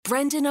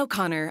Brendan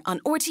O'Connor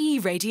on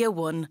RTE Radio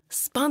 1,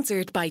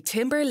 sponsored by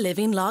Timber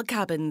Living Log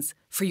Cabins.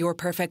 For your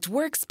perfect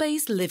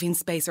workspace, living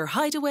space or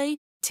hideaway,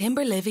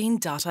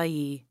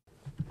 timberliving.ie.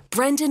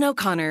 Brendan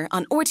O'Connor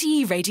on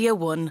RTE Radio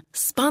 1,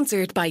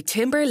 sponsored by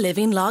Timber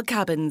Living Log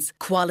Cabins.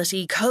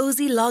 Quality,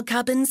 cosy log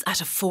cabins at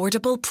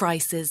affordable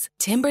prices.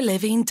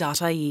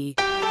 timberliving.ie.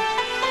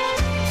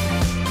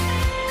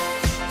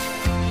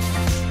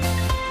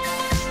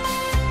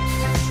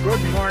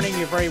 Good morning,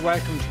 you're very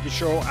welcome to the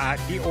show.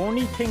 The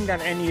only thing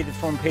that any of the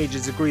front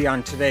pages agree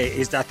on today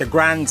is that the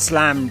Grand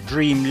Slam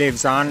dream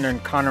lives on,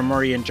 and Conor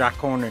Murray and Jack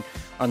Conan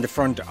on the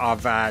front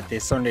of the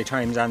Sunday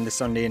Times and the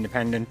Sunday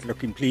Independent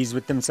looking pleased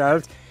with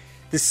themselves.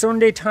 The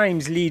Sunday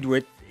Times lead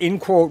with, in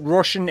quote,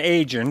 Russian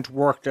agent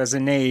worked as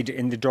an aide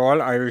in the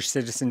Dáil. Irish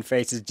citizen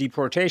faces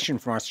deportation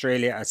from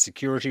Australia as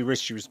security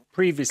risk. She was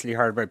previously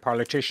heard by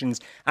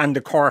politicians and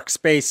the Cork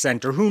Space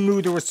Centre. Who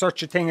knew there was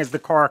such a thing as the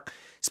Cork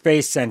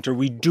Space Centre?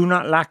 We do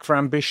not lack for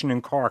ambition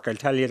in Cork, I'll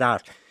tell you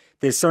that.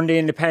 The Sunday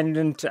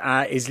Independent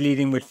is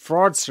leading with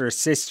fraudster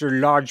sister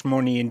lodged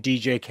money in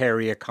DJ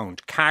Carey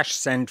account. Cash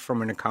sent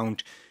from an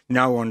account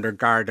now under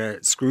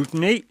Garda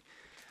scrutiny.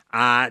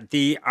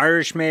 The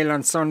Irish Mail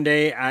on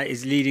Sunday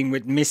is leading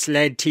with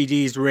misled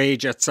TDs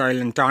rage at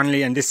Silent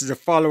Donnelly, and this is a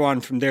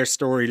follow-on from their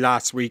story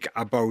last week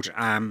about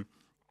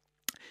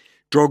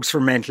drugs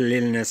for mental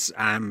illness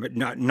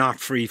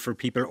not free for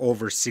people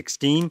over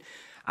 16.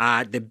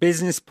 The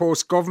Business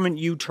Post government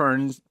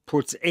U-turn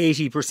puts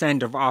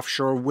 80% of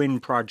offshore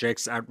wind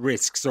projects at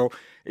risk. So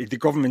the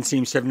government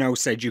seems to have now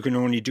said you can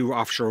only do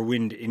offshore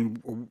wind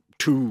in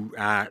two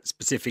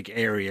specific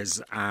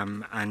areas.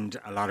 And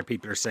a lot of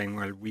people are saying,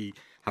 well, we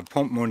have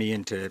pumped money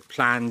into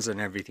plans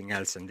and everything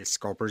else, and this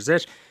scuppers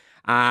it.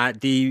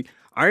 The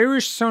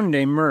Irish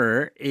Sunday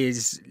Mirror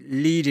is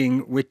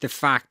leading with the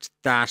fact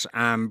that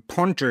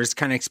punters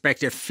can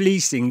expect a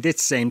fleecing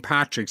this St.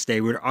 Patrick's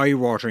Day with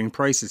eye-watering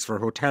prices for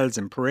hotels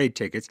and parade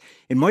tickets.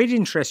 It might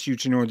interest you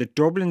to know that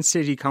Dublin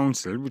City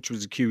Council, which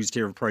was accused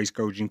here of price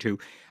gouging too,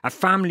 a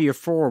family of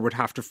four would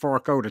have to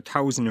fork out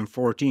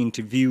 $1,014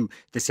 to view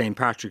the St.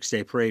 Patrick's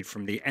Day parade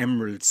from the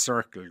Emerald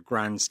Circle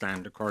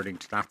grandstand, according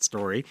to that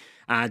story.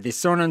 The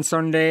Sun on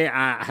Sunday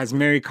has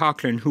Mary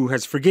Coughlin, who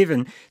has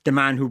forgiven the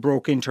man who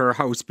broke into her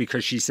house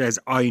because she says,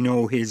 I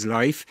know his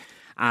life.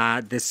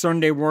 The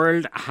Sunday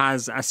World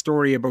has a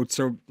story about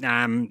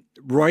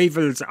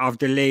rivals of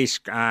the late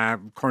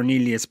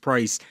Cornelius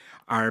Price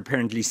are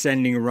apparently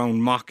sending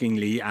around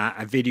mockingly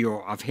a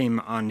video of him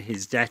on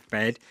his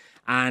deathbed.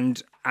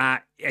 And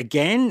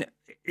again,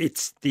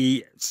 it's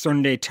the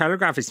Sunday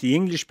Telegraph, it's the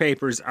English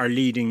papers are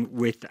leading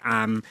with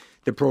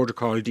the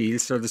protocol deal.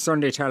 So the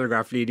Sunday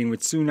Telegraph leading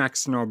with Sunak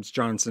snubs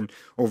Johnson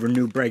over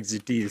new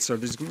Brexit deal. So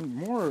there's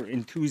more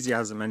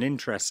enthusiasm and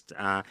interest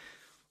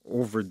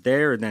over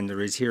there than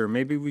there is here.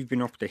 Maybe we've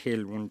been up the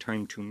hill one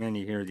time too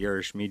many here. The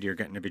Irish media are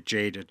getting a bit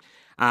jaded.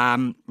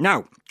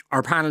 Now,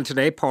 our panel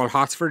today, Paul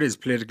Hotsford is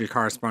political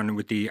correspondent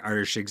with the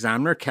Irish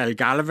Examiner. Kel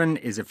Gallivan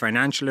is a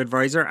financial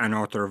advisor and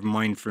author of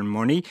Mindful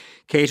Money.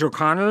 Kate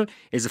O'Connell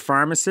is a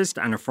pharmacist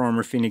and a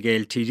former Fine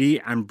Gael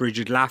TD. And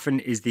Bridget Laffin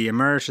is the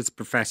emeritus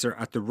professor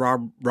at the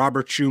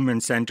Robert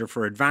Schuman Centre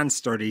for Advanced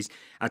Studies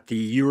at the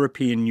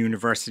European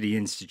University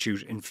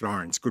Institute in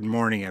Florence. Good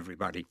morning,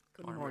 everybody.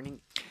 Good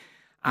morning.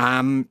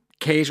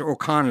 Kate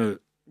O'Connell,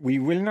 we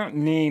will not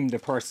name the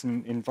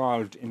person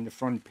involved in the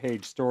front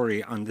page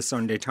story on the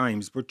Sunday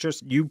Times, but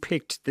just you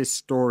picked this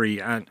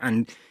story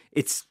and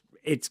it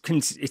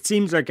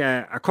seems like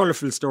a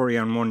colourful story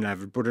on one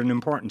level, but an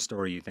important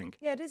story, you think?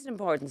 Yeah, it is an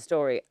important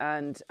story.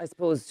 And I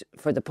suppose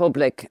for the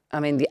public, I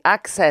mean, the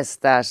access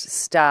that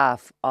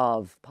staff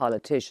of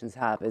politicians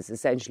have is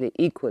essentially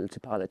equal to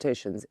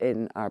politicians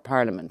in our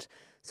parliament.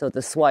 So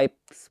the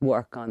swipes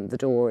work on the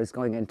doors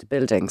going into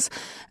buildings,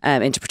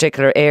 into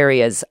particular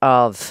areas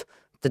of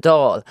the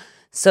Dáil.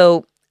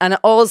 So, and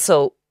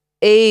also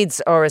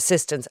aides or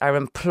assistants are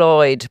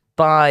employed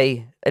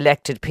by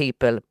elected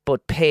people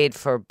but paid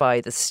for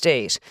by the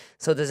state.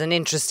 So there's an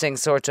interesting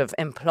sort of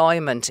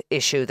employment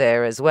issue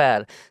there as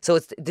well. So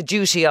it's the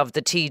duty of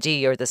the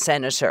TD or the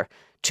senator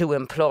to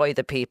employ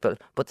the people,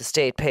 but the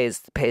state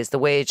pays the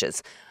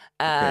wages.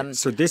 Okay.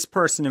 So this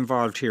person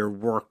involved here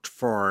worked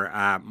for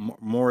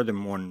more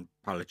than one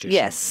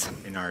politician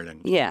in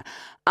Ireland. Yeah.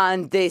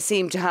 And they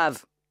seem to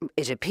have,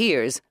 it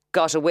appears,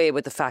 got away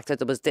with the fact that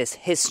there was this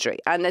history.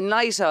 And in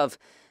light of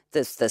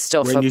the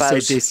stuff when about... When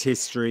you say this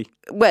history?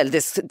 Well,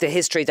 the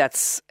history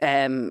that's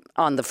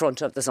on the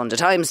front of the Sunday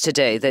Times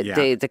today,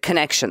 the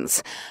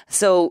connections.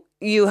 So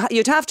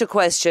you'd have to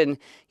question,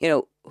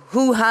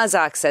 who has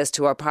access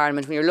to our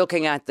parliament when you're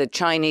looking at the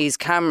Chinese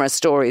camera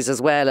stories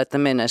as well at the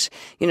minute?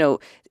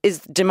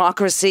 Is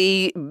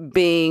democracy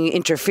being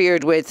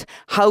interfered with?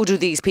 How do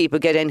these people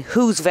get in?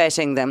 Who's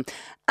vetting them?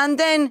 And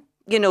then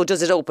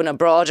does it open a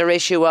broader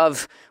issue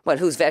of, well,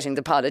 who's vetting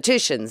the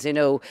politicians?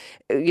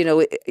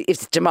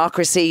 If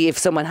democracy, if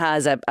someone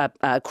has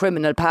a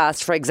criminal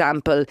past, for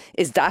example,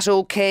 is that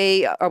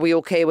okay? Are we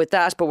okay with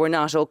that, but we're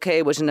not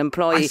okay with an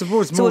employee? I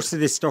suppose most of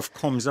this stuff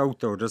comes out,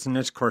 though, doesn't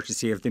it?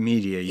 Courtesy of the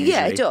media, usually.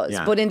 Yeah, it does.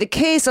 Yeah. But in the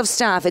case of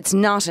staff, it's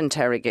not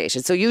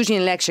interrogated. So usually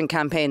in election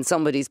campaigns,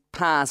 somebody's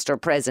past or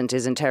present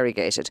is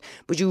interrogated.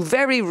 But you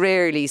very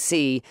rarely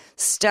see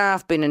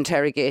staff being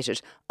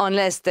interrogated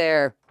unless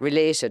they're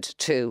related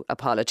to a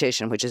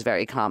politician, which is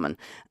very common.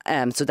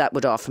 So that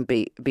would often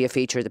be a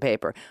feature of the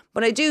paper.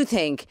 But I do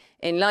think,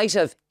 in light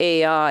of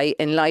AI,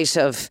 in light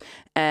of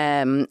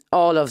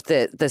all of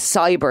the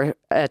cyber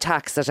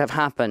attacks that have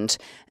happened,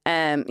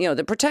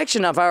 the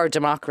protection of our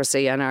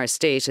democracy and our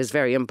state is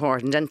very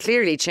important. And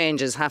clearly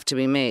changes have to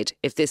be made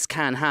if this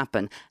can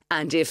happen,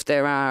 and if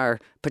there are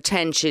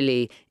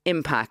potentially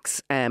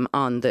impacts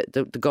on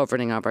the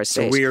governing of our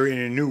state. So we are in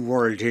a new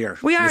world here.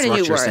 We are in a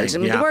new world. Saying. I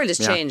mean, the world has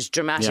changed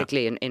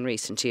dramatically in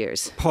recent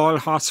years. Paul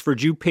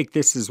Hosford, you picked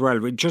this as well.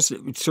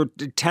 So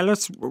tell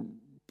us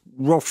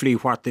roughly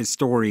what this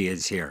story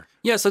is here.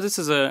 Yeah, so this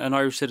is an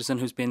Irish citizen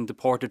who's been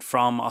deported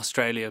from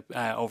Australia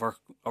over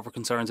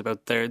concerns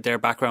about their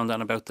background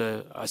and about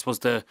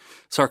the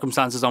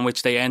circumstances on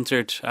which they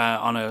entered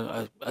on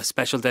a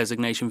special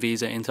designation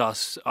visa into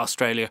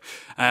Australia.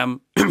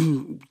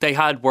 They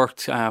had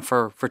worked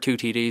for two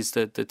TDs,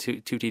 the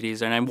two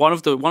TDs, and one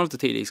of the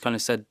TDs kind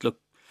of said, look,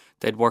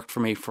 they'd worked for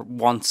me for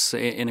once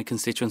in a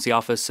constituency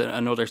office.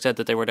 Another said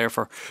that they were there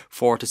for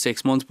 4 to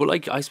 6 months. But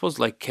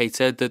like Kate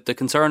said, the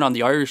concern on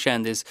the Irish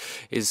end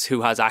is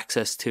who has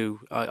access to,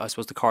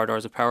 the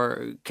corridors of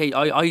power. Kate,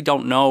 I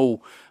don't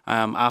know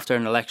after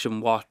an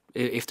election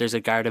if there's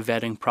a Garda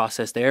vetting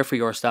process there for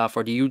your staff,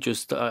 or do you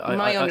just...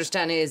 My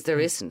understanding is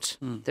there isn't.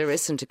 There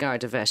isn't a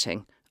Garda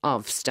vetting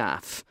of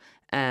staff.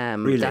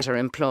 Really? That are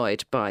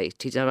employed by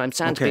TD. I'm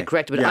standing to be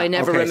corrected, but I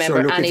never so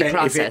remember look, any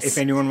process. If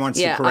anyone wants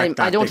to correct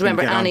that, I don't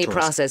remember any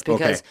process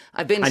because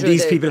I've been through. And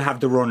these people have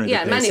the run of the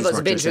place. Yeah, many of us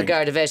have been through a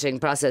Garda vetting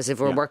process if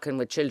we're working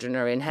with children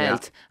or in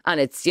health, and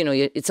it's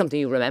it's something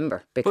you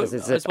remember because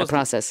it's a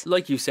process.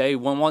 Like you say,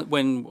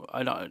 when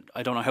I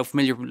don't know how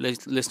familiar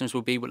listeners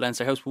will be with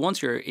Leinster House, but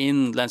once you're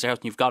in Leinster House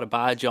and you've got a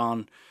badge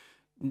on,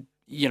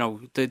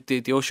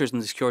 the ushers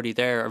and the security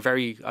there are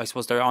very,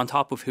 they're on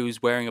top of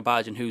who's wearing a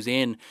badge and who's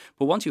in.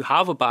 But once you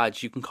have a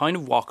badge, you can kind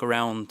of walk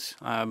around,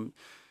 and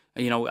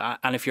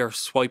if your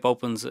swipe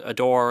opens a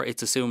door,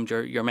 it's assumed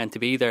you're meant to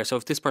be there. So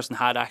if this person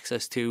had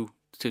access to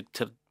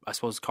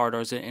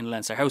corridors in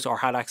Leinster House, or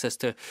had access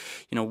to,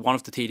 one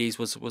of the TDs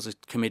was a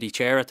committee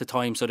chair at the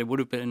time, so they would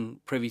have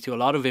been privy to a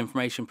lot of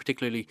information,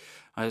 particularly,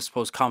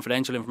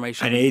 confidential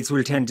information. And aides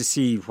will tend to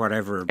see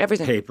whatever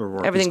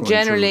paperwork. Everything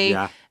generally.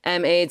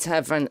 Aides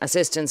and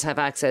assistants have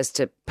access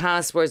to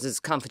passwords. There's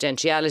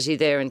confidentiality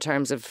there in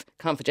terms of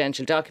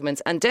confidential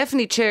documents, and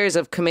definitely chairs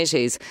of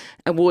committees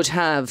would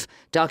have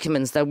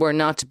documents that were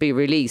not to be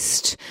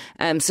released.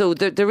 So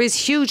there is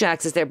huge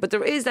access there, but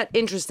there is that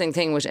interesting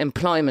thing with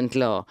employment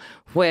law,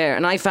 where,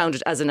 and I found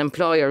it as an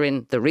employer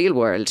in the real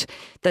world,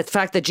 the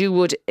fact that you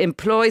would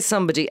employ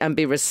somebody and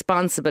be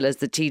responsible as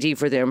the TD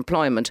for their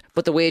employment,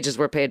 but the wages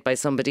were paid by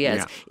somebody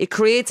else. It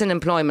creates an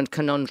employment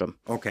conundrum.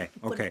 Okay.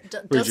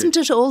 Doesn't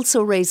it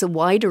also raise a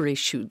wider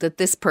issue that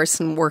this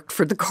person worked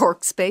for the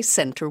Cork Space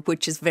Centre,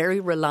 which is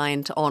very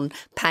reliant on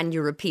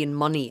pan-European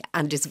money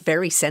and is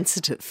very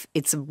sensitive?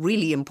 It's a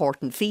really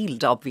important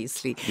field,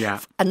 obviously. Yeah.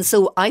 And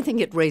so I think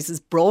it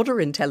raises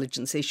broader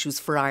intelligence issues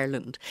for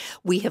Ireland.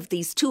 We have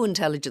these two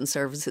intelligence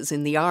services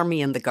in the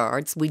Army and the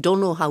Guards. We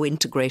don't know how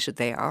integrated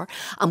they are,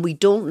 and we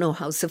don't know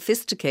how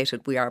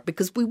sophisticated we are,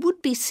 because we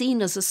would be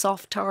seen as a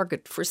soft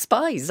target for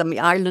spies. I mean,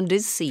 Ireland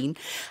is seen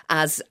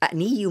as an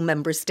EU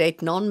member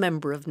state,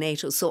 non-member of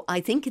NATO. So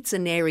I think it's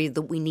an area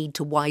that we need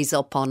to wise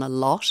up on a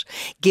lot,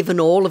 given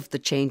all of the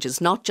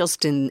changes, not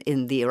just in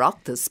the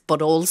Oireachtas,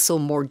 but also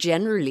more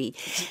generally.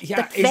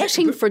 That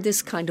vetting for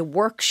this kind of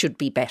work should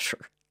be better.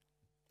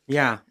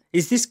 Yeah.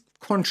 Is this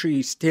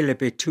country still a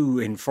bit too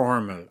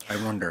informal, I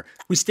wonder?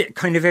 We still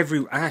kind of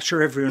everyone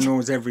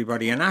knows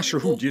everybody, and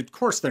of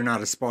course they're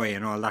not a spy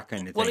and all that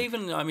kind of thing. Well,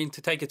 even,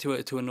 to take it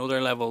to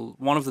another level,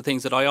 one of the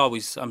things that I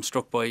always am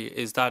struck by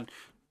is that,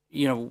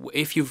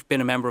 if you've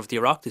been a member of the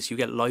Oireachtas, you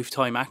get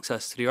lifetime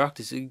access to the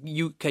Oireachtas.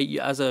 You,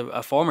 as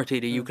a former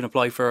TD, you can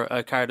apply for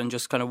a card and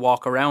just kind of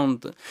walk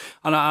around.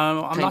 And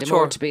I'm not sure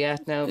more to be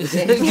at now.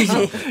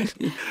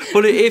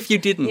 But if you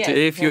didn't,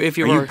 if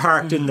you were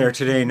parked in there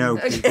today now,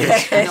 no,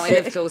 I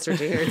live closer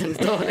to here than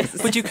thought.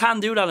 But you can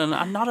do that,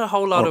 and not a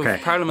whole lot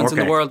of parliaments in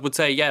the world would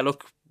say, yeah,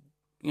 look.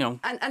 We're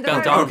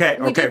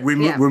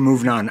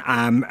moving on,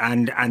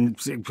 and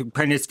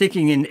kind of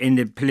sticking in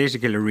the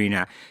political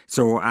arena.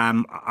 So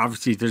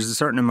obviously there's a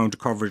certain amount of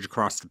coverage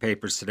across the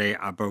papers today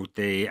about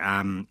the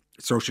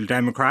Social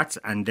Democrats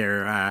and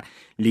their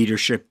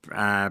leadership.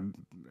 I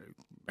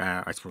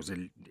suppose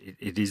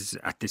it is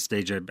at this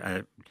stage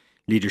a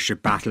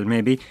leadership battle,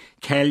 maybe.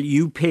 Kel,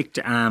 you picked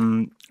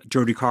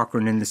Jodie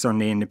Cochran in the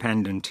Sunday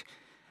Independent.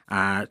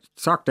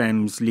 Soc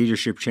Dem's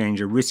leadership change,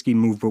 a risky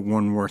move but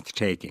one worth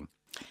taking.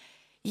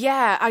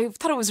 Yeah, I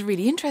thought it was a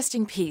really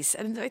interesting piece.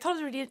 And I thought it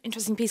was a really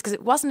interesting piece because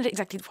it wasn't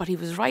exactly what he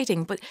was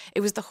writing, but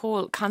it was the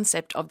whole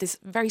concept of this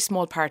very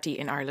small party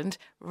in Ireland,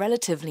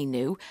 relatively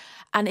new.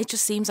 And it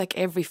just seems like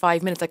every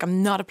 5 minutes, like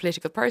I'm not a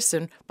political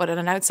person, but on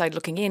an outside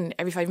looking in,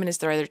 every 5 minutes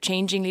they're either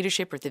changing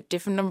leadership or they've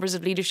different numbers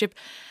of leadership.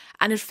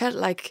 And it felt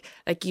like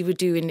you would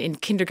do in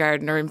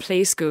kindergarten or in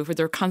play school where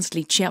they're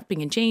constantly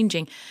chopping and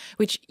changing,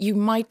 which you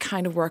might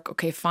kind of work,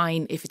 okay,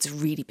 fine, if it's a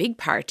really big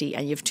party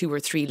and you have 2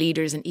 or 3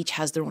 leaders and each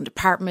has their own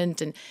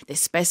department and they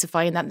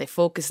specify in that and they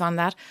focus on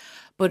that.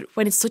 But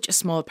when it's such a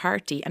small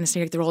party and it's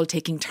like they're all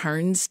taking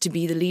turns to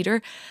be the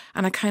leader,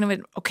 and I kind of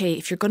went, okay,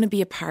 if you're going to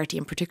be a party,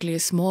 and particularly a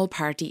small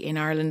party in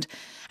Ireland,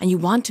 and you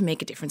want to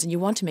make a difference and you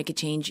want to make a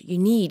change, you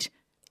need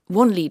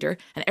one leader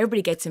and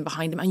everybody gets in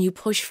behind them and you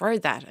push for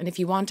that. And if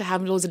you want to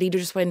have loads of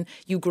leaders when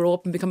you grow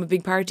up and become a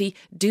big party,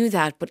 do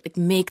that, but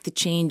make the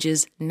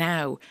changes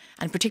now.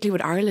 And particularly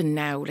with Ireland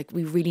now,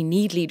 we really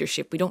need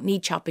leadership. We don't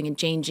need chopping and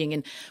changing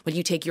and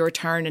you take your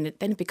turn and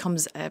then it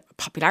becomes a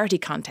popularity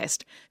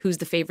contest. Who's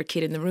the favourite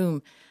kid in the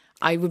room?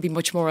 I would be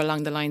much more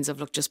along the lines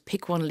of, just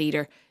pick one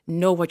leader,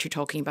 know what you're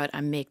talking about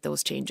and make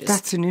those changes.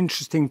 That's an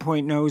interesting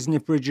point now, isn't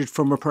it, Bridget,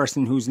 from a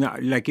person who's not,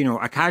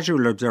 a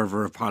casual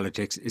observer of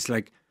politics. It's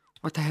like,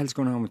 what the hell's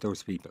going on with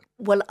those people?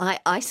 Well,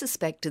 I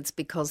suspect it's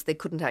because they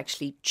couldn't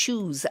actually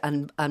choose,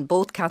 and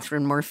both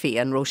Catherine Murphy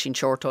and Roisin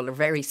Shortall are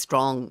very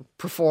strong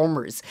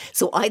performers.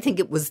 So I think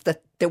it was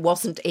that there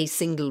wasn't a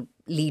single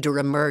leader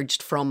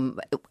emerged from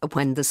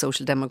when the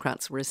Social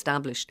Democrats were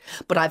established.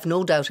 But I've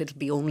no doubt it'll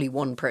be only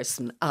one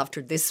person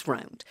after this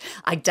round.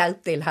 I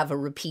doubt they'll have a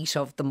repeat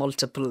of the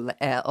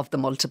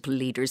multiple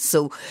leaders.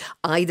 So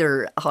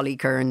either Holly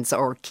Kearns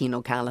or Cian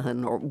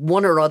O'Callaghan or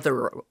one or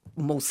other,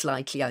 most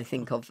likely, I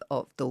think, of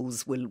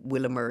those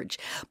will emerge.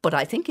 But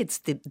I think it's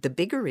the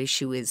bigger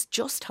issue is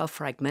just how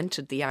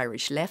fragmented the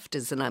Irish left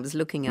is. And I was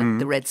looking at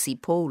the Red C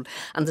poll,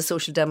 and the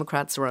Social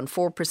Democrats are on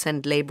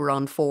 4%, Labour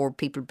on 4%,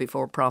 People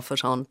Before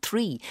Profit on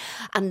 3%.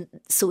 And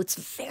so it's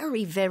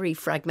very, very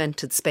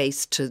fragmented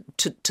space to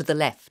the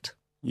left.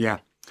 Yeah.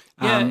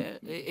 And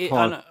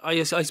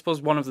I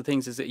suppose one of the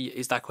things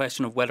is that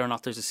question of whether or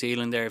not there's a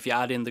ceiling there. If you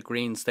add in the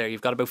Greens there,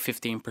 you've got about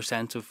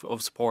 15%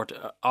 of support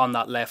on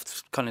that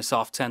left, kind of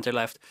soft centre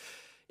left.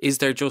 Is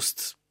there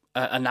just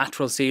a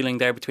natural ceiling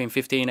there between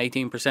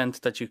 15-18%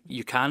 that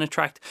you can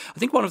attract? I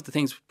think one of the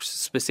things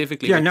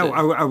specifically... Yeah, no,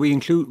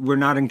 we're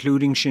not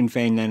including Sinn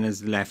Féin then as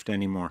the left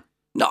anymore?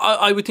 No,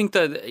 I would think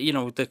that,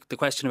 the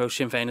question about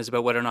Sinn Féin is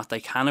about whether or not they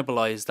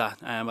cannibalise that.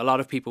 A lot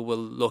of people will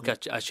look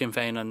at Sinn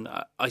Féin, and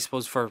I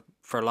suppose for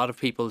a lot of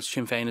people,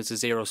 Sinn Féin is a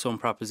zero-sum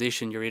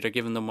proposition. You're either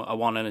giving them a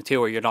 1 and a 2,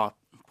 or you're not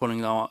putting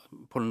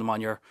them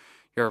on your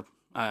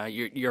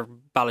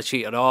ballot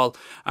sheet at all.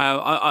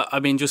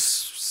 I mean,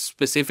 just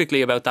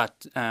specifically about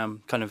that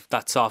kind of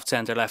that soft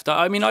centre left.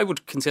 I mean, I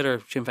would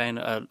consider Sinn Féin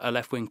a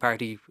left-wing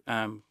party,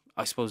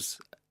 I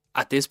suppose,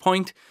 at this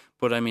point.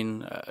 But I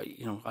mean,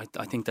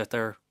 I think that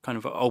they're kind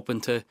of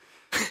open to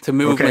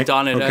movement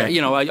on it. Okay.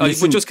 I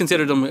would just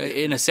consider them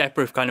in a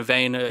separate kind of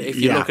vein if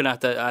you're looking at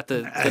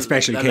the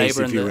special case,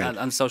 Labour if you will,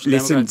 and Social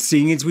Democrats.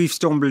 Seeing as we've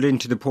stumbled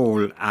into the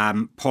poll,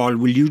 Paul,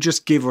 will you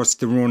just give us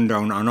the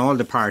rundown on all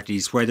the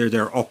parties, whether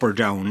they're up or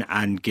down,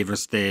 and give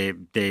us the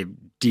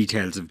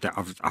details of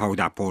how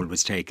that poll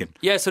was taken?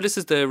 Yeah, so this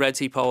is the Red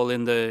C poll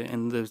in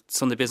the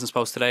Sunday Business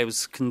Post today. It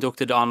was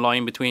conducted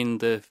online between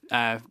the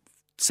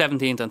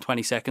 17th and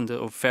 22nd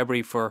of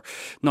February for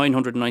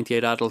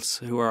 998 adults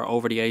who are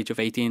over the age of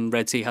 18.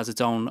 Red C has its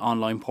own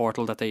online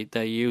portal that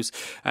they use.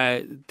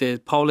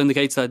 The poll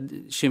indicates that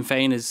Sinn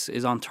Féin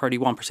is on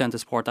 31% of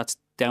support. That's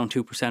down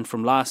 2%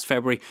 from last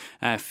February.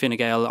 Fine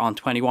Gael on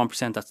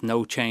 21%. That's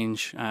no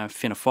change.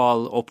 Fianna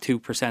Fáil up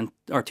 2%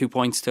 or 2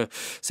 points to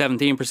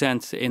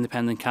 17%.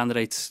 Independent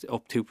candidates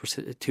up 2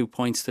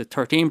 points to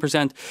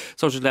 13%.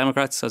 Social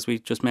Democrats, as we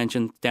just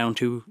mentioned, down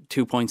 2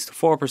 points to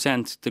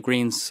 4%. The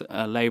Greens,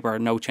 Labour,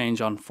 no change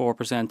on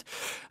 4%.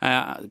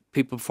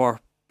 People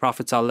Before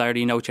Profit,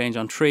 Solidarity, no change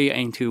on 3%,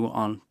 Aontú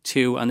on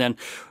 2%, and then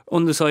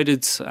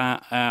undecideds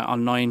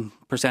on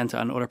 9%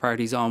 and other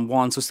parties on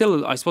 1%. So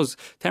still, I suppose,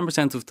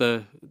 10% of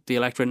the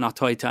electorate not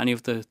tied to any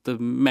of the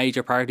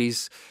major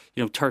parties,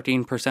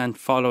 13%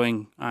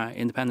 following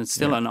independents.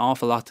 Still an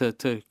awful lot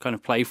to kind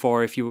of play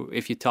for if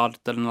you thought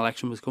that an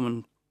election was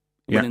coming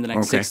within the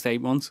next 6 to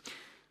 8 months.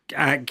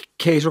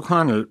 Kate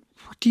O'Connell,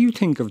 what do you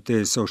think of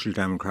the Social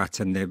Democrats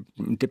and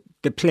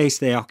the place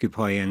they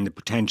occupy and the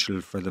potential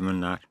for them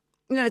in that?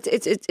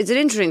 It's an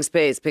interesting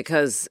space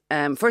because,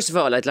 first of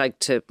all, I'd like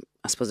to,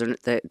 I suppose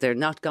they're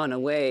not gone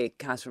away,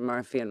 Catherine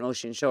Murphy and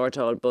Roisin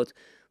Shortall, but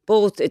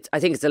both, I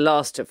think it's a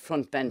loss to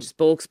front bench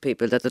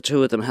spokespeople that the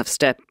two of them have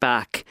stepped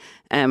back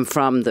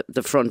from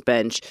the front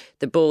bench.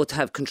 They both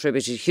have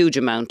contributed a huge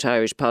amount to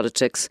Irish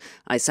politics.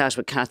 I sat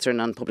with Catherine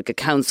on Public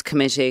Accounts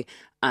Committee,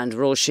 and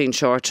Roisin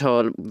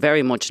Shortall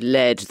very much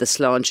led the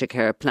Sláinte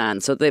Care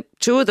plan. So the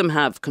two of them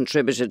have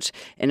contributed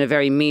in a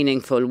very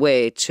meaningful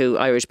way to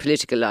Irish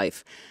political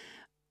life.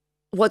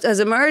 What has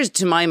emerged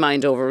to my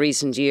mind over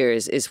recent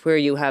years is where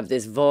you have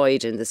this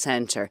void in the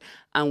centre,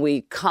 and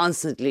we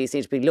constantly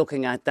seem to be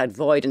looking at that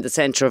void in the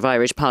centre of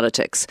Irish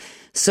politics.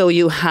 So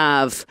you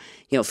have,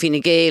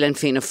 Fine Gael and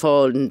Fianna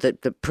Fáil in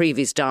the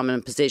previous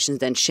dominant positions,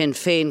 then Sinn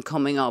Féin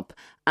coming up,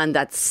 and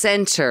that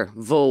centre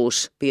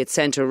vote, be it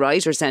centre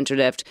right or centre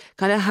left,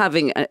 kind of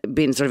having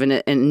been sort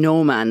of in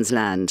no man's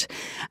land.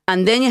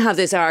 And then you have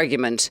this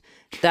argument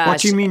that...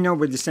 What do you mean now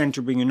with the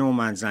centre being a no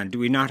man's land? Do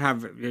we not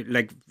have, are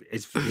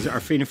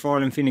Fianna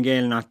Fáil and Fine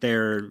Gael not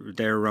there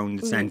around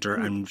the centre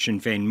and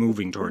Sinn Féin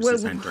moving towards the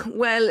centre?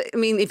 Well, I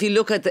mean, if you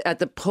look at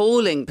the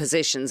polling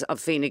positions of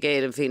Fine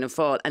Gael and Fianna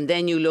Fáil, and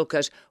then you look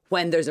at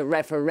when there's a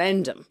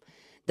referendum,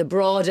 the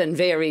broad and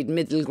varied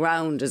middle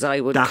ground, as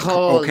I would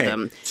call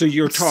them. So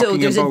you're talking about... So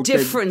there's a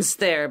difference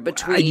there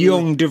between... A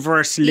young,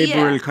 diverse,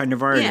 liberal kind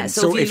of Ireland. Yeah,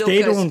 so if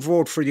they don't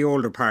vote for the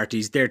older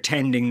parties, they're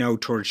tending now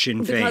towards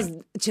Sinn Féin.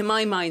 Because, to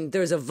my mind,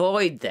 there's a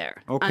void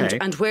there. Okay.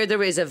 And where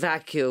there is a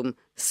vacuum,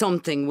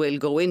 something will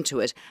go into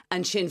it.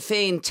 And Sinn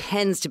Féin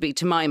tends to be,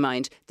 to my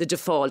mind, the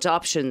default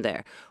option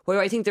there.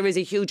 Where I think there is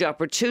a huge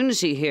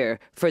opportunity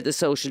here for the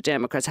Social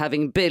Democrats,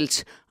 having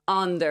built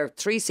on their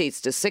 3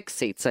 seats to 6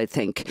 seats, I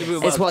think.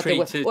 Is what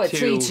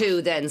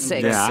 3-2, then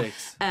 6. Yeah.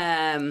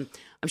 I'm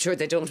sure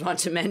they don't want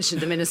to mention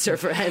the Minister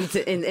for Health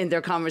in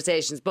their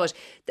conversations, but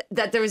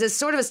that there is a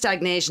sort of a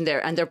stagnation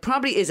there, and there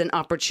probably is an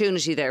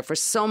opportunity there for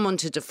someone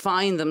to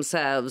define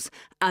themselves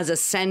as a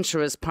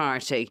centrist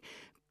party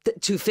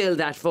to fill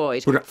that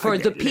void for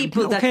the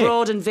people that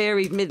broad and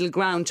varied middle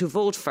ground to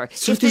vote for.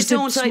 So if they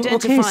don't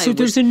identify... so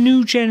there's a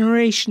new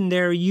generation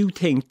there, you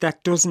think,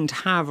 that doesn't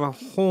have a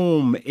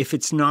home if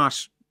it's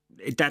not...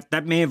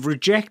 That may have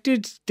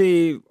rejected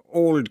the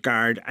old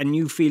guard and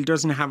you feel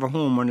doesn't have a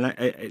home unless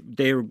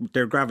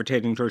they're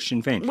gravitating towards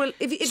Sinn Féin. Well,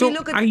 if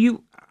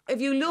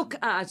you look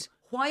at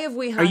why have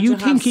we had Are you to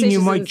thinking have citizens...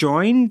 you might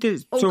join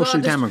the Social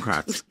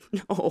Democrats?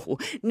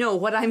 No,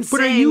 what I'm saying is...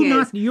 But are you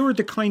not... You're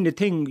the kind of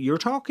thing you're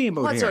talking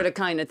about What here. sort of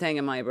kind of thing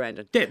am I,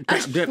 Brendan?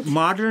 The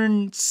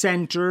modern,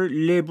 centre,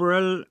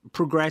 liberal,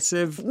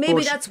 progressive...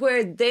 Maybe that's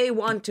where they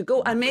want to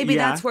go, and maybe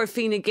that's where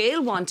Fine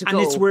Gael want to go.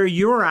 And it's where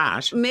you're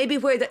at. Maybe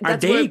where... Are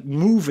they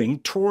moving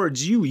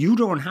towards you? You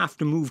don't have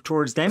to move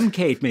towards them,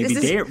 Kate.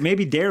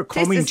 Maybe they're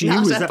coming to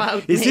you.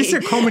 Is this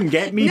a come and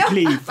get me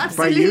plea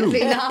by you?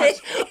 Absolutely not.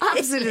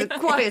 Absolutely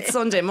quiet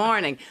Sunday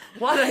morning.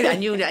 I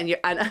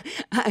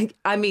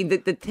mean,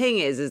 the thing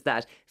is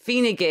that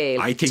Fine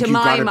Gael, I think to you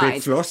my got a mind,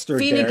 bit flustered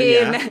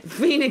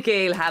Fine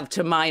Gael have,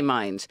 to my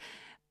mind,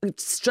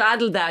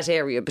 straddled that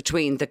area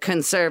between the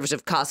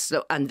conservative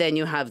Costello and then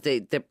you have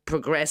the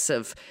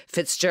progressive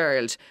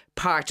Fitzgerald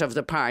part of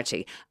the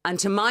party. And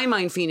to my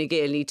mind, Fine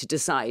Gael need to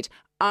decide,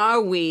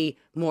 are we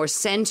more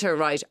centre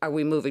right? Are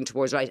we moving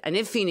towards right? And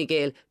if Fine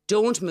Gael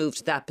don't move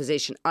to that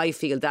position, I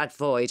feel that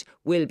void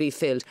will be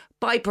filled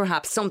by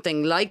perhaps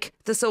something like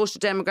the Social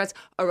Democrats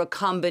or a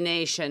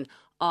combination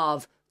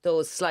of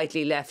those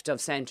slightly left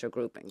of centre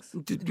groupings.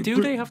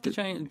 Do they have to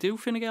change? Do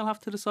Fine Gael have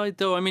to decide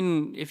though? I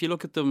mean, if you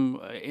look at them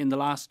in the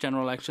last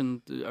general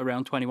election,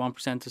 around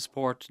 21% to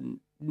support,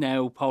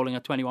 now polling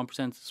at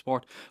 21% to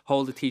support,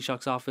 hold the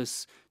Taoiseach's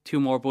office, 2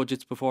 more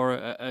budgets before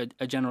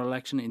a general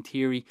election. In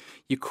theory,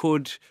 you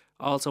could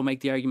also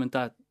make the argument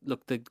that,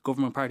 look, the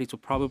government parties will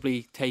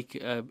probably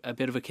take a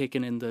bit of a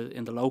kicking in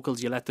the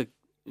locals. You let the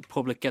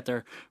public get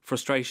their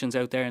frustrations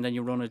out there and then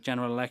you run a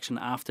general election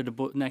after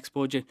the next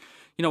budget.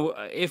 You know,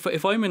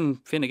 if I'm in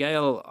Fine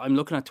Gael, I'm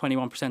looking at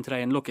 21%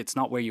 today, and look, it's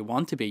not where you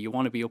want to be. You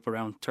want to be up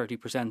around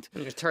 30%.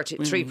 There's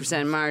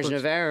 33% margin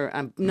of error,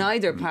 and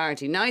neither of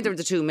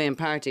the two main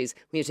parties,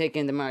 when you take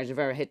in the margin of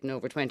error, hitting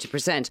over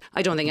 20%.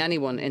 I don't think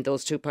anyone in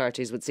those two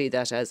parties would see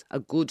that as a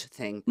good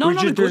thing. No,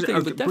 not a good thing,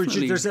 but definitely.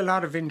 Bridget, there's a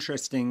lot of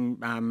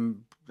interesting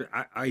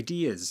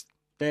ideas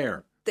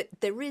there.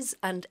 There is,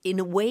 and in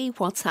a way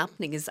what's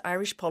happening is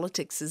Irish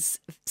politics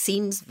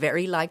seems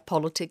very like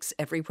politics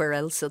everywhere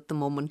else at the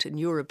moment in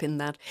Europe, in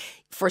that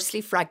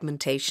firstly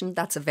fragmentation,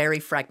 that's a very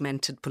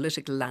fragmented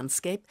political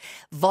landscape,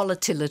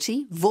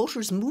 volatility,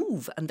 voters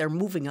move and they're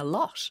moving a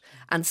lot,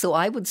 and so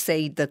I would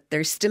say that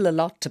there's still a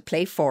lot to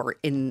play for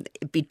in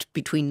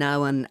between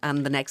now and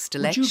the next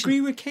election. Would you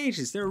agree with Kate?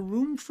 Is there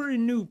room for a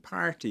new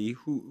party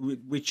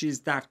which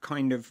is that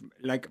kind of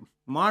like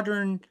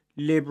modern,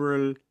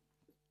 liberal,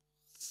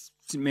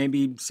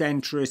 maybe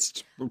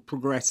centrist or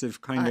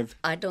progressive kind of...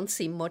 I don't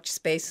see much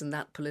space in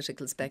that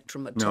political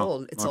spectrum at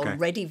all. It's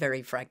already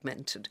very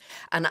fragmented.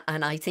 And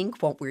I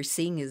think what we're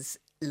seeing is,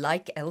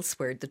 like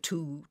elsewhere, the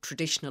two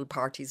traditional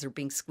parties are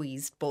being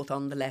squeezed both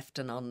on the left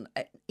and on...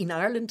 in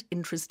Ireland,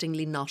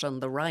 interestingly, not on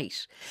the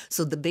right.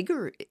 So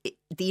the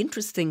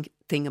interesting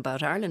thing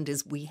about Ireland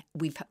is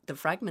we've had the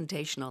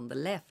fragmentation on the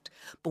left,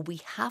 but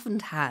we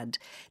haven't had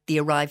the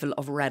arrival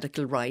of a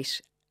radical right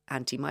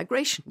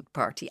anti-migration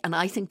party, and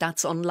I think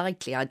that's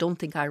unlikely. I don't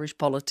think Irish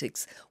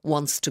politics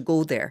wants to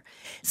go there.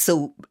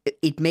 So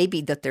it may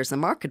be that there's a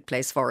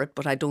marketplace for it,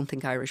 but I don't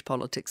think Irish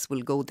politics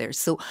will go there.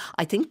 So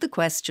I think the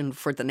question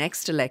for the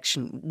next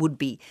election would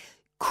be,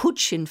 Could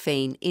Sinn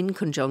Féin, in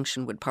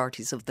conjunction with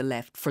parties of the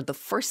left, for the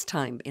first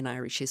time in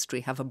Irish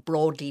history, have a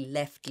broadly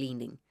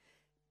left-leaning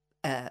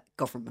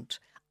government?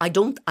 I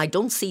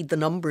don't see the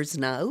numbers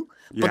now,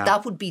 but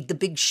that would be the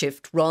big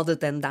shift rather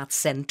than that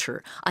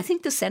centre. I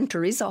think the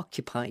centre is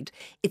occupied.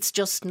 It's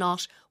just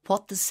not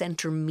what the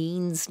centre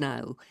means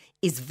now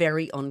is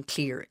very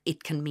unclear.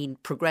 It can mean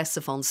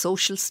progressive on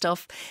social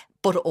stuff,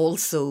 but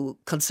also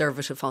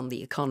conservative on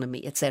the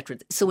economy, etc.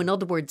 So in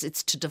other words,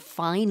 it's to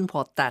define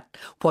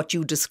what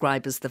you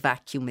describe as the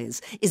vacuum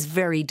is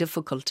very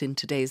difficult in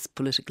today's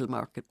political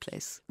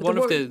marketplace. One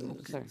of the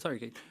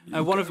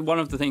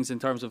things in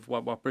terms of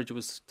what Bridget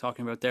was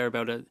talking about there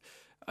about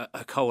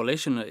a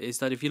coalition is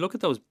that if you look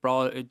at those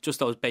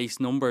those base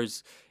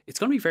numbers, it's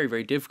going to be very,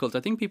 very difficult. I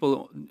think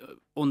people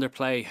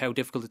underplay how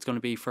difficult it's going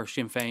to be for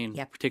Sinn Féin,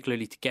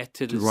 particularly to get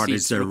to the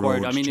seats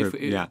required. I mean, if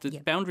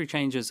the boundary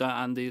changes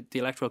and the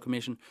Electoral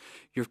Commission,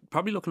 you're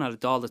probably looking at a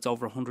Dáil that's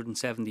over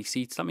 170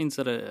 seats. That means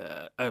that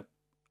a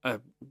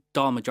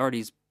Dáil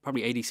majority is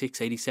probably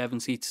 86, 87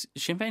 seats.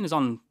 Sinn Féin is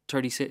on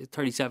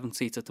 37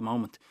 seats at the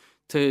moment.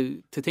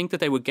 To think that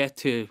they would get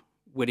to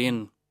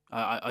within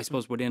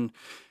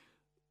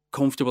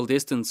comfortable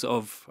distance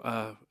of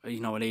an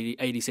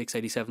 86,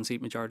 87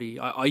 seat majority,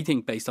 I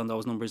think based on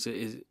those numbers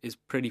is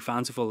pretty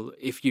fanciful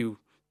if you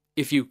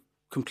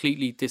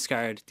completely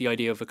discard the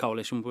idea of a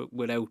coalition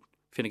without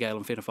Fine Gael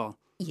and Fianna Fáil.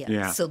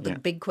 So the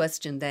big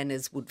question then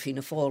is, would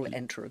Fianna Fáil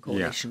enter a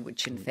coalition with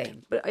Sinn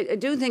Féin? But I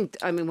do think,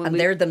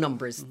 they're the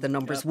numbers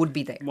would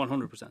be there.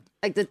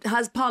 100%.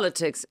 Has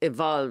politics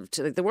evolved?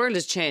 The world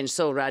has changed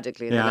so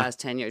radically in the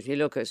last 10 years. You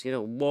look at,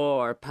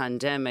 war,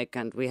 pandemic,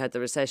 and we had the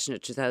recession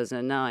of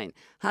 2009.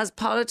 Has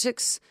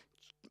politics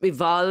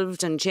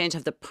evolved and changed?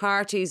 Have the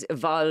parties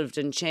evolved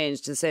and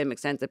changed to the same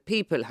extent that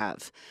people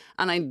have?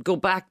 And I go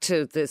back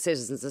to the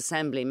Citizens'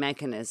 Assembly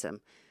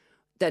mechanism,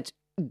 that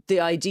the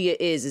idea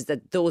is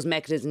that those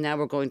mechanisms now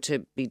are going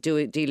to be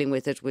dealing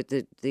with it with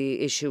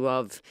the issue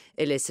of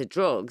illicit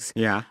drugs.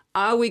 Yeah.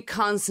 Are we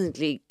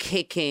constantly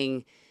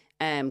kicking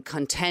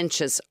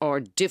contentious or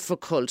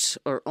difficult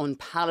or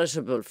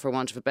unpalatable, for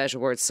want of a better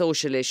word,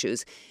 social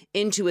issues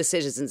into a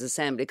citizens'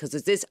 assembly? Because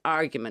there's this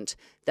argument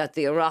that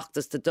the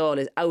Oireachtas, the Dáil,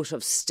 is out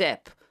of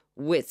step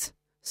with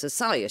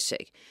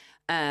society.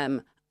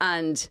 And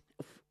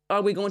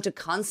are we going to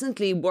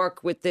constantly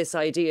work with this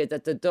idea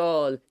that the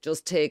Dáil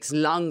just takes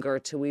longer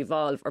to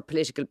evolve, or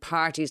political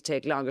parties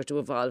take longer to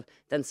evolve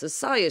than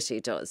society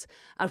does?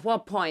 At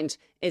what point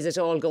is it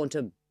all going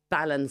to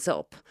balance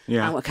up?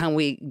 Yeah. And can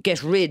we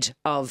get rid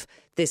of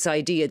this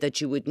idea that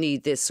you would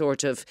need this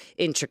sort of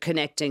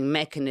interconnecting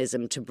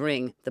mechanism to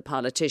bring the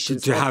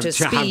politicians up to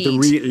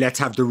speed? Let's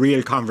have the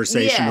real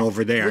conversation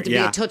over there. Would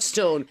there be a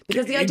touchstone?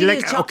 Because the idea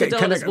is the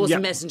Dáil is supposed to be a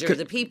messenger of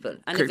the people.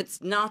 And if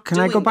it's not Can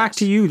I go back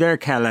to you there,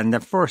 Kellen? The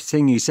first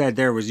thing you said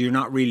there was you're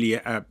not really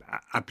a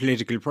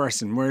political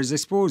person, whereas I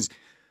suppose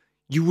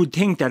you would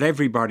think that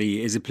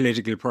everybody is a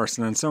political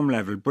person on some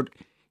level, but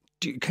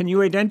can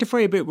you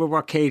identify a bit with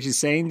what Kate is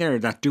saying there?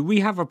 That do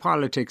we have a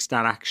politics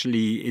that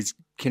actually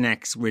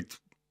connects with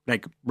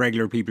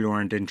regular people who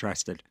aren't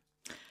interested?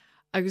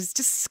 I was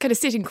just kind of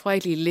sitting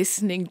quietly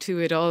listening to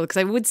it all, because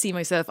I would see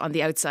myself on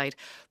the outside,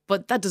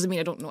 but that doesn't mean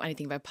I don't know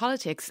anything about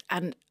politics.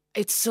 And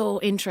it's so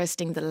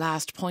interesting, the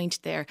last point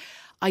there.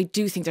 I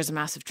do think there's a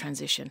massive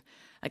transition.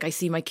 I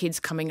see my kids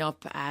coming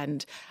up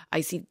and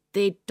I see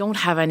they don't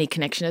have any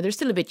connection. Now, they're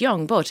still a bit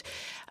young, but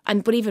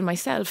even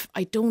myself,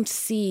 I don't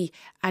see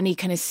any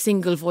kind of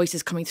single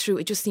voices coming through.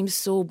 It just seems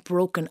so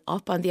broken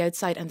up on the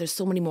outside, and there's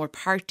so many more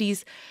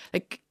parties.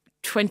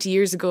 20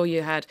 years ago,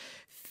 you had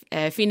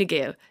Fine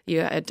Gael, you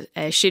had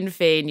Sinn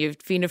Féin, you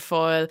had Fianna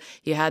Fáil,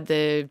 you had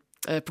the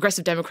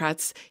Progressive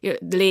Democrats,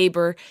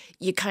 Labour,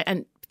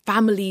 and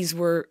families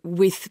were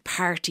with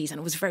parties, and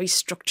it was very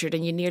structured,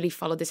 and you nearly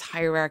followed this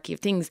hierarchy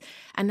of things.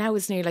 And now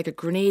it's nearly like a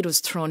grenade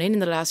was thrown in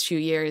the last few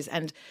years,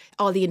 and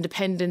all the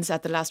independents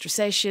at the last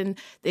recession,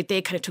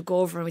 they kind of took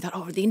over, and we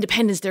thought, the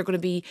independents, they're going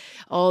to be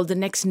all the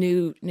next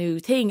new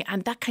thing.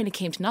 And that kind of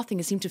came to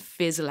nothing. It seemed to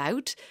fizzle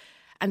out.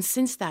 And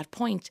since that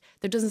point,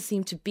 there doesn't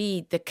seem to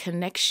be the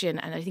connection,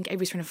 and I think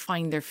everybody's trying to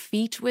find their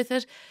feet with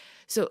it.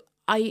 So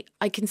I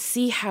can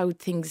see how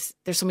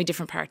there's so many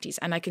different parties,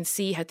 and I can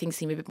see how things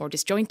seem a bit more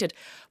disjointed.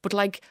 But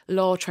like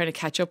law trying to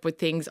catch up with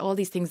things, all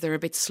these things, they're a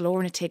bit slower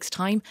and it takes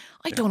time.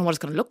 I don't know what it's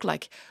going to look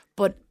like,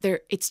 but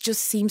it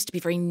just seems to be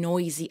very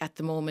noisy at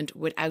the moment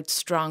without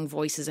strong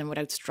voices and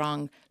without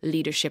strong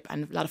leadership,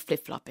 and a lot of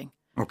flip-flopping.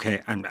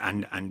 Okay, and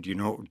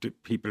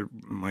people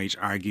might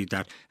argue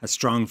that a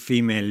strong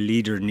female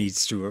leader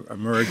needs to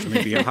emerge,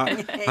 maybe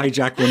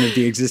hijack one of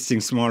the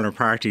existing smaller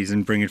parties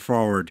and bring it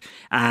forward.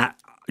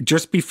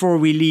 Just before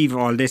we leave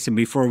all this and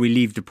before we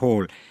leave the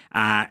poll,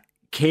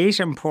 Kate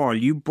and Paul,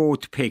 you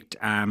both picked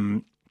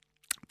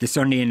the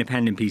Sunday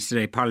Independent piece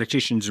today,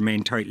 politicians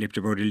remain tight-lipped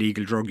about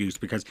illegal drug use,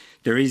 because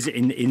there is,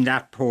 in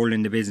that poll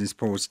in the Business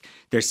Post,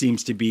 there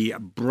seems to be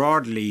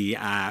broadly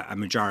a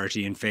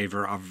majority in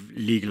favour of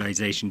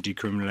legalisation,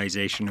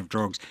 decriminalisation of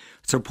drugs.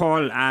 So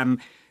Paul,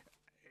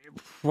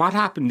 what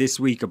happened this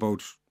week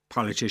about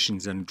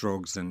politicians and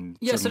drugs and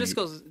Yeah, suddenly...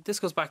 so this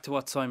goes back to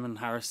what Simon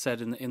Harris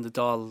said in the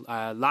Dáil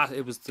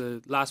it was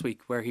the last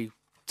week, where he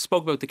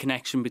spoke about the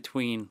connection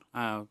between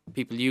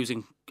people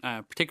using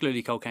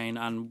particularly cocaine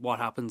and what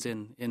happens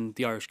in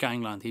the Irish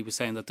gangland. He was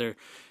saying that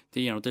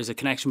there's a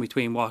connection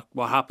between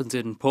what happens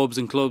in pubs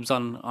and clubs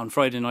on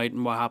Friday night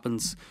and what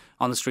happens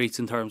on the streets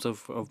in terms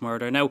of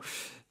murder. Now,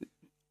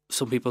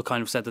 some people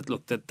kind of said that,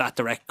 look, that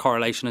direct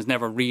correlation has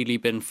never really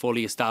been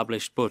fully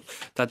established, but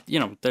that,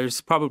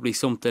 there's probably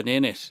something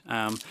in it.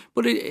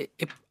 But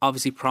it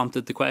obviously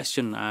prompted the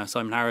question.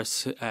 Simon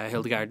Harris,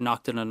 Hildegard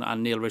Naughton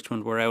and Neil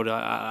Richmond were out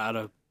at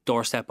a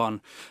doorstep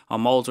on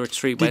Molesworth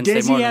Street Wednesday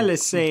morning. Did Desi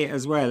Ellis say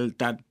as well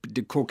that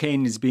the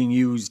cocaine is being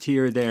used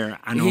here, there,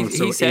 and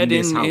also he said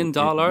in this house? In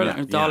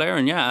Dáil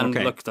Éireann, yeah. And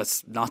okay. Look,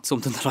 that's not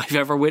something that I've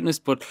ever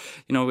witnessed, but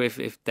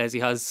if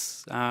Desi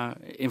has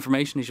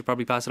information, he should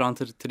probably pass it on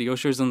to the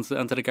ushers and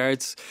to the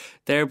guards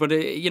there. But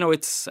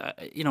it's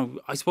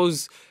I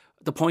suppose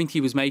the point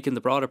he was making,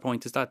 the broader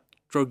point, is that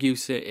drug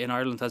use in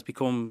Ireland has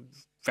become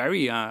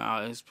very,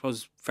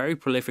 very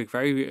prolific,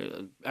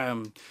 very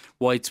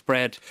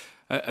widespread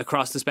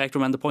across the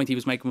spectrum. And the point he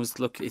was making was,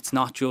 look, it's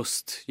not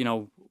just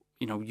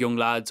young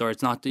lads, or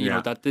it's not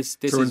that this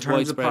so is in terms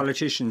widespread. of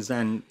politicians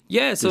then.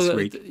 Yeah, so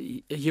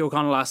week. Hugh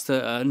O'Connell asked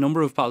a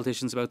number of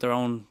politicians about their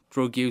own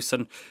drug use,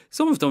 and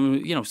some of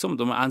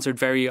them answered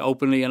very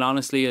openly and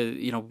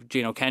honestly.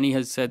 Gino Kenny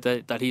has said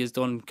that he has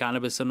done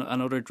cannabis and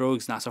other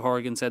drugs. Nasa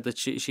Horgan said that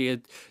she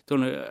had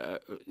done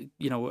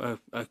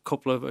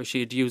she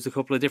had used a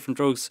couple of different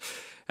drugs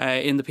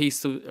in the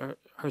piece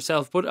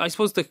herself. But I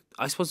suppose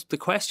the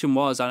question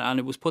was, and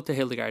it was put to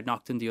Hildegard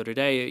Naughton the other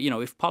day,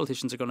 if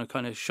politicians are going to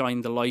kind of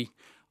shine the light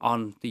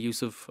on the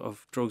use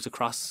of drugs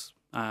across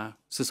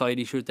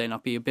society, should they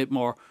not be a bit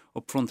more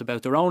upfront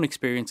about their own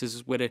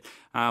experiences with it?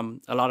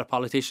 A lot of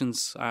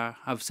politicians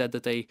have said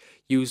that they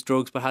used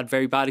drugs but had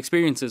very bad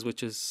experiences,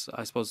 which is,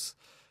 I suppose,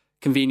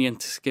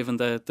 convenient given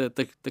the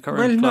current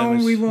climate. Well,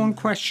 no, we won't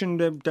question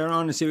their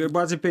honesty. It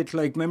was a bit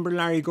like, remember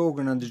Larry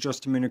Gogan on the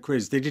Just a Minute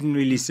quiz? They didn't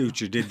really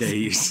suit you, did they?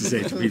 He used to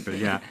say to people,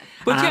 yeah.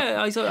 But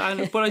I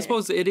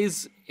suppose it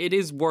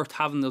is worth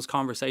having those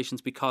conversations,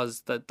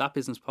 because that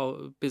Business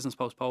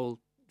Post poll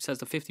says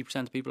that 50%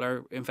 of people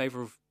are in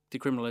favour of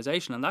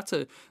decriminalisation, and that's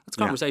a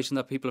conversation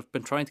that people have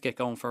been trying to get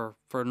going for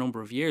a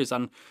number of years.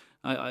 And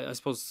I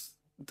suppose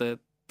the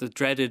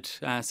dreaded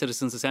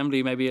Citizens'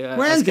 Assembly, maybe.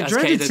 The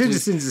dreaded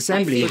Citizens'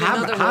 Assembly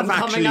have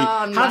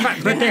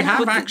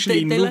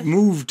actually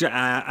moved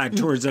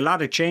towards a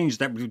lot of change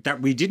that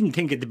we didn't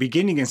think at the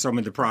beginning in some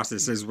of the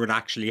processes would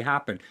actually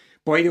happen.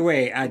 By the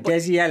way,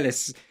 Desi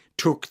Ellis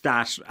took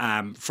that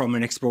from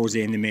an expose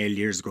in the Mail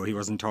years ago. He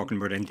wasn't talking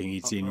about anything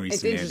he'd seen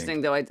recently. It's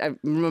interesting, though.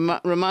 I'm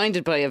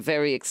reminded by a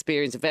very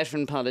experienced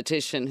veteran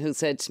politician who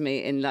said to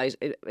me in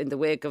the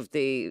wake of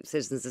the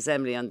Citizens'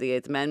 Assembly on the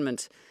 8th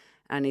Amendment,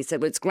 and he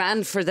said, well, it's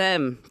grand for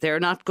them. They're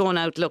not going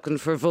out looking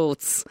for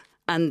votes.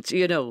 And,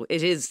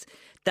 it is...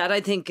 That,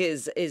 I think,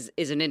 is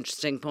an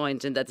interesting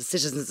point, in that the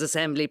Citizens'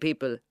 Assembly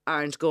people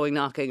aren't going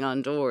knocking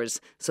on doors,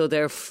 so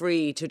they're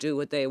free to do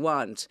what they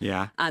want.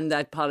 Yeah. And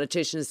that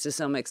politicians, to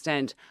some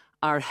extent,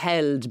 are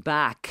held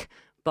back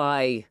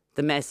by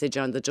the message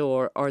on the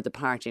door or the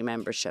party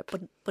membership.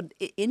 But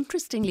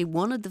interestingly,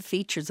 one of the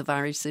features of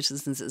Irish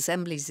Citizens'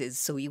 Assemblies is,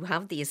 so you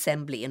have the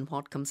assembly and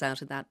what comes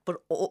out of that,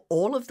 but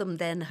all of them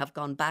then have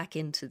gone back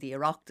into the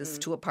Oireachtas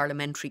to a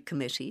parliamentary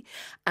committee,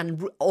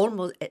 and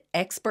almost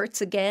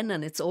experts again,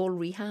 and it's all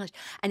rehashed.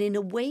 And in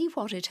a way,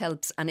 what it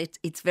helps, and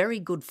it's very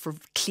good for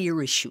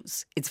clear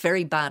issues. It's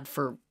very bad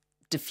for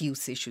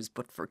diffuse issues,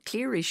 but for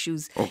clear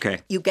issues,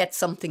 you get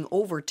something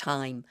over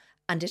time,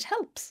 and it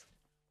helps.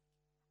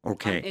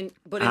 Okay.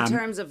 But in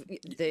terms of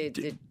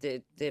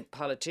the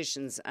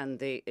politicians and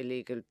the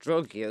illegal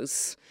drug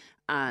use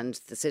and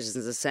the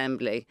Citizens'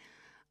 Assembly,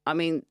 I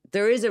mean,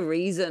 there is a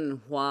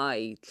reason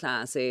why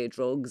Class A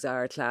drugs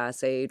are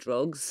Class A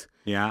drugs.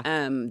 Yeah.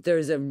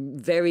 There's a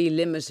very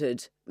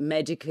limited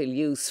medical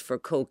use for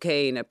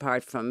cocaine,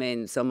 apart from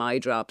in some eye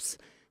drops.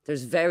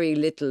 There's very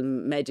little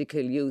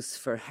medical use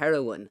for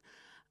heroin.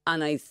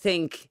 And I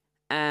think...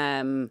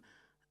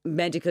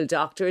 medical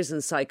doctors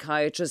and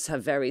psychiatrists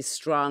have very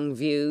strong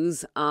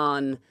views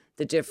on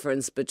the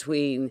difference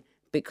between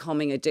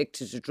becoming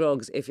addicted to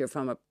drugs if you're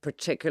from a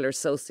particular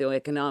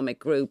socioeconomic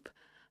group,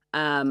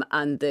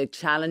 and the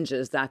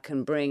challenges that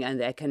can bring and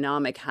the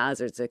economic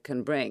hazards it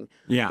can bring.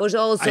 Yeah. But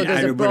also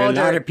there's a broader... But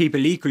a lot of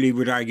people equally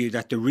would argue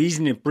that the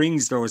reason it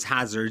brings those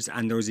hazards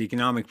and those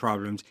economic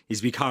problems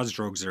is because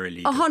drugs are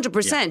illegal.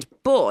 100%. Yeah.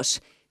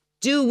 But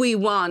do we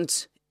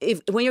want...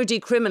 when you're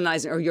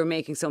decriminalising or you're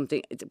making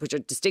something, which are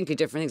distinctly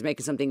different things,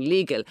 making something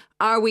legal,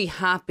 are we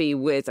happy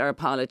with our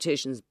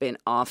politicians being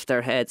off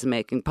their heads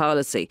making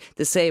policy?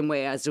 The same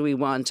way as do we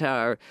want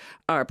our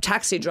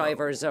taxi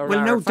drivers or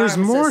our there's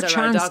more chance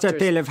chance that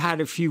they'll have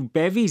had a few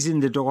bevies in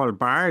the Dáil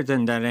bar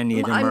than that any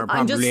of them are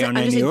probably on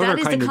any other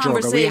kind of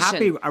drug.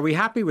 Are we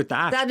happy with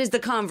that? That is the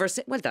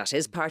conversation. Well, that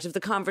is part of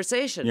the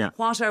conversation. Yeah.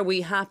 What are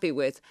we happy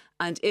with?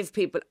 And if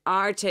people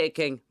are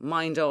taking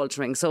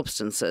mind-altering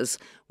substances,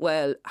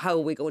 well, how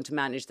are we going to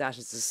manage that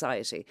as a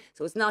society?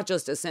 So it's not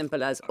just as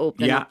simple as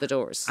opening up the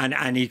doors.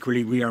 And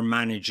equally, we are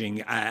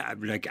managing a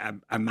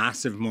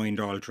massive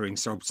mind-altering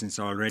substance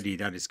already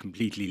that is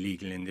completely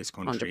legal in this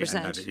country 100%.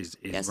 and that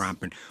is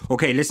rampant.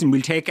 Okay, listen,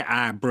 we'll take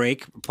a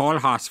break. Paul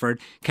Hosford,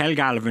 Kel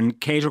Gallivan,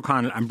 Kate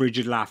O'Connell and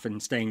Bridget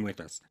Laffin staying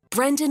with us.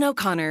 Brendan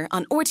O'Connor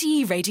on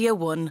RTE Radio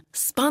 1.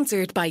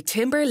 Sponsored by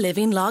Timber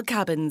Living Log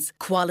Cabins.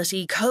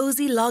 Quality,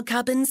 cosy log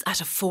cabins at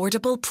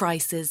affordable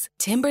prices.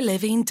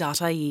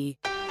 Timberliving.ie.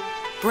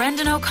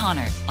 Brendan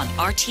O'Connor on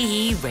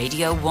RTE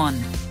Radio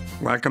 1.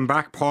 Welcome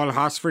back. Paul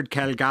Hosford,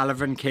 Kel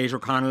Gallivan, Kate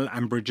O'Connell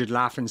and Bridget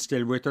Laffin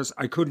still with us.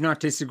 I could not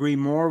disagree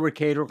more with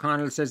Kate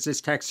O'Connell, says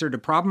this texter. The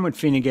problem with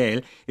Fine Gael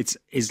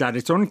is that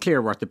it's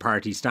unclear what the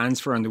party stands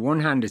for. On the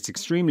one hand, it's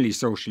extremely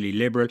socially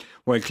liberal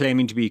while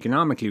claiming to be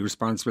economically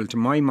responsible. To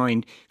my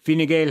mind,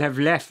 Fine Gael have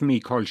left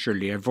me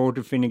culturally. I've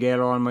voted Fine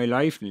Gael all my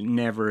life,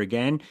 never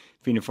again.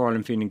 Fianna Fáil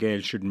and Fine Gael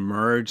should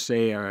merge,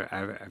 say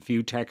a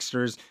few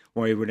texters.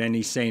 Why would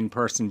any sane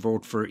person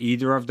vote for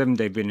either of them?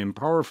 They've been in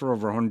power for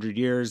over 100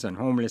 years and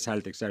homeless,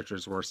 health, etc.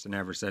 is worse than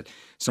ever, said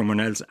someone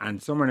else.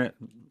 And someone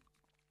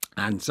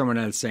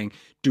else saying,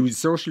 do the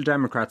Social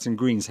Democrats and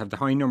Greens have the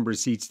high number of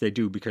seats they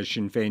do because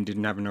Sinn Féin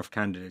didn't have enough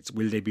candidates?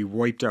 Will they be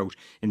wiped out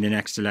in the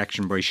next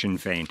election by Sinn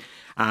Féin?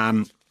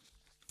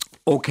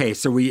 Okay,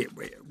 so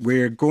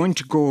we're going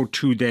to go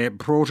to the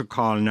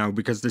protocol now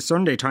because the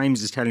Sunday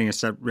Times is telling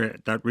us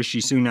that Rishi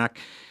Sunak,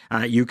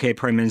 UK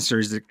Prime Minister,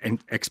 is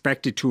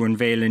expected to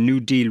unveil a new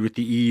deal with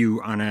the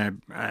EU on a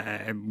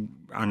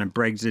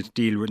Brexit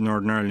deal with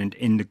Northern Ireland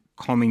in the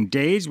coming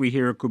days. We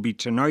hear it could be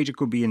tonight, it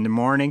could be in the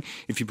morning.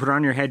 If you put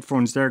on your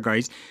headphones there,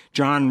 guys,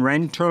 John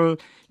Rentoul,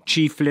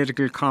 chief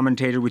political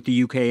commentator with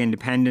the UK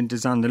Independent,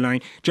 is on the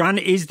line. John,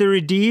 is there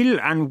a deal,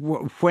 and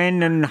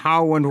when and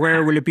how and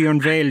where will it be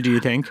unveiled, do you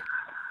think?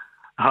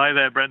 Hi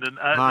there, Brendan.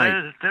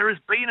 Hi. There has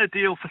been a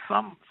deal for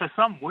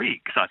some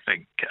weeks, I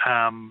think,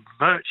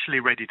 virtually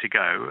ready to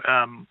go.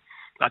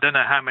 I don't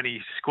know how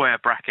many square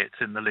brackets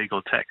in the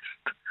legal text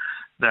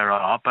there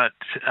are, but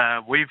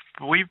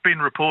we've been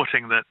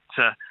reporting that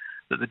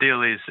the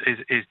deal is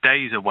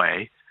days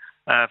away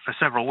for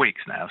several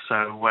weeks now.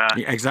 So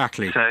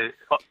exactly. So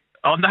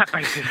on that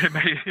basis,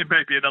 it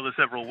may be another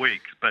several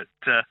weeks, but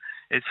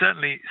it's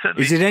certainly.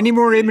 Is it any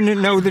more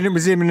imminent now than it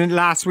was imminent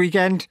last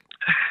weekend?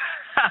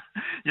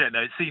 Yeah,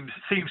 no, it seems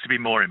to be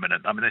more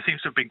imminent. I mean, there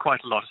seems to have been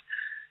quite a lot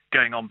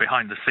going on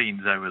behind the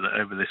scenes over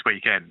this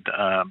weekend.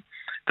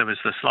 There was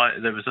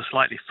a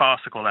slightly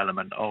farcical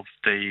element of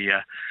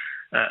the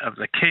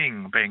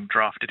King being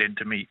drafted in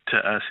to meet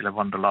Ursula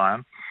von der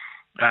Leyen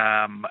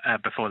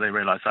before they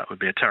realised that would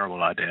be a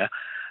terrible idea,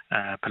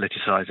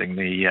 politicising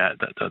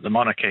the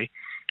monarchy.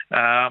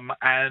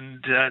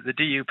 And the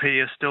DUP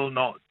are still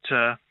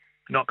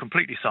not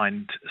completely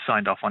signed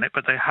off on it,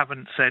 but they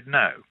haven't said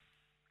no.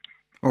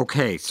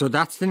 Okay, so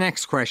that's the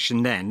next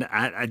question then.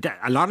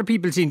 A lot of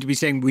people seem to be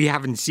saying we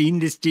haven't seen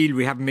this deal,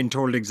 we haven't been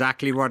told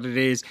exactly what it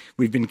is,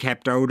 we've been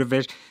kept out of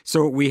it.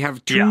 So we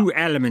have two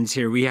elements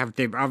here. We have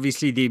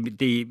obviously the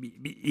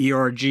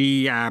ERG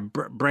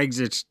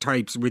Brexit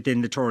types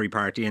within the Tory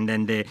party and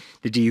then the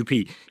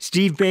DUP.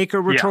 Steve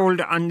Baker, we're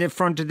told on the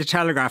front of the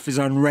Telegraph, is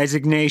on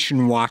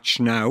resignation watch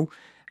now,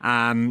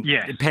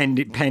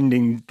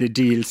 pending the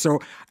deal. So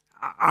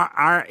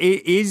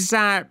is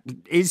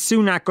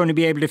Sunak going to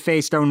be able to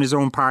face down his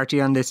own party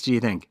on this, do you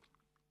think?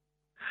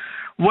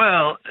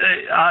 Well,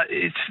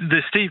 it's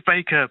the Steve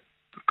Baker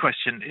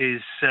question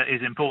is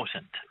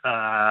important.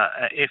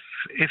 If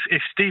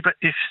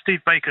Steve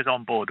Baker's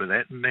on board with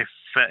it, and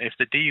if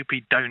the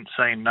DUP don't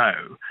say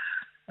no,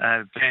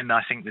 then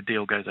I think the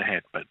deal goes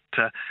ahead. But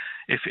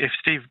if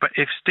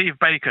Steve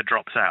Baker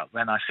drops out,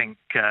 then I think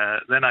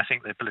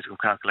the political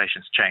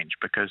calculations change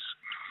because.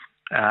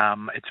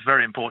 It's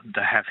very important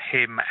to have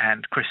him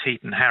and Chris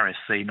Heaton-Harris,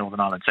 the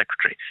Northern Ireland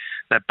Secretary.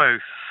 They're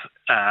both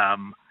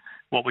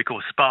what we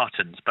call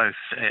Spartans, both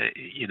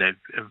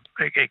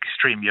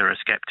extreme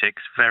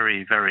Eurosceptics,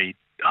 very, very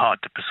hard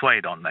to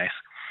persuade on this.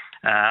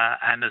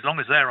 And as long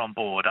as they're on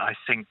board, I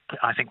think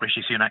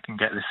Rishi Sunak can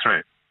get this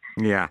through.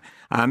 Yeah.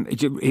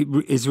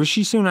 Is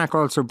Rishi Sunak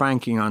also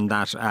banking on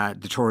that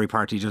the Tory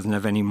party doesn't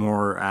have any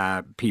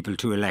more people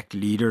to elect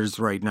leaders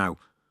right now?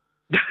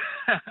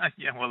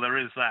 Yeah, well, there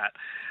is that.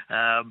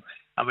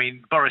 I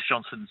mean, Boris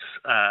Johnson's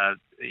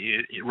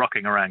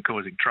rocking around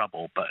causing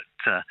trouble, but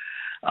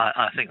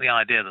I think the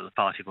idea that the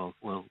party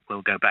will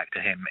go back to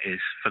him is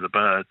for the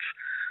birds.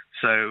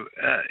 So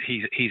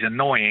he's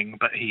annoying,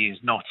 but he's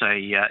not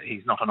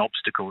an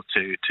obstacle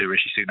to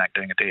Rishi Sunak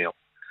doing a deal.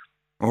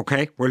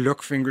 Okay, well,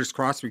 look, fingers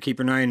crossed. We keep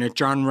an eye on it.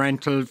 John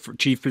Rentoul,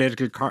 chief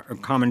political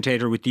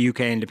commentator with the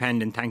UK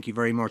Independent. Thank you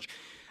very much.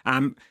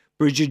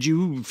 Bridget,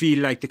 you feel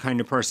like the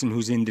kind of person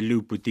who's in the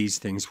loop with these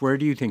things. Where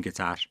do you think it's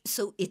at?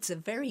 So it's a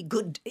very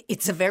good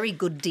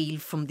deal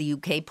from the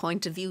UK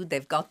point of view.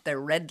 They've got their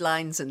red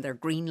lines and their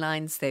green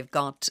lines. They've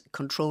got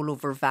control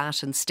over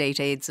VAT and state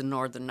aids in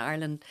Northern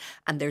Ireland.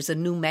 And there's a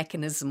new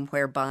mechanism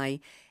whereby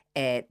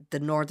the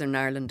Northern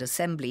Ireland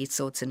Assembly,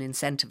 so it's an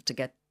incentive to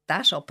get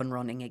that up and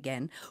running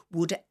again,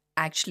 would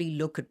actually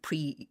look at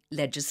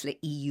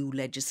EU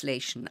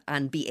legislation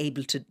and be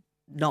able to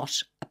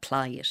not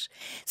apply it.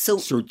 So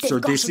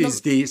this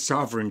is the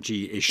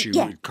sovereignty issue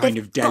kind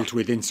of dealt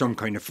with in some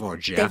kind of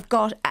fudge, yeah? They've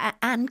got,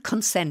 and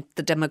consent,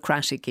 the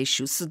democratic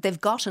issues. So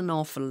they've got an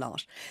awful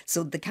lot.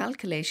 So the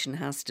calculation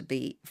has to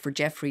be, for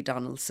Jeffrey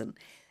Donaldson,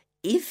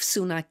 if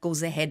Sunak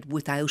goes ahead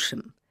without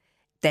him,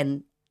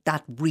 then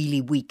that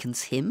really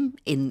weakens him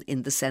in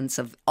the sense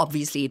of,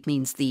 obviously it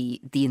means the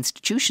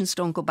institutions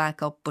don't go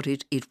back up, but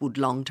it would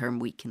long-term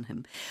weaken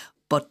him.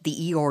 But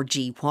the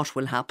ERG, what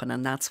will happen?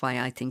 And that's why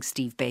I think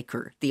Steve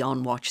Baker, the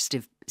on-watch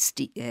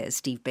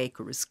Steve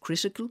Baker, is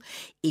critical.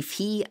 If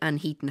he and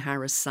Heaton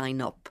Harris sign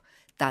up,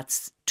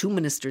 that's 2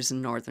 ministers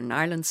in Northern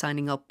Ireland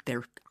signing up.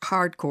 They're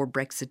hardcore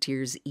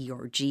Brexiteers,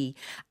 ERG,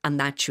 and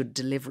that should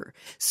deliver.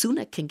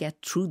 Sunak can get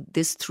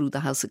through the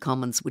House of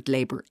Commons with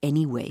Labour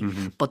anyway.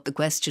 Mm-hmm. But the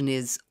question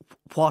is,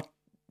 what,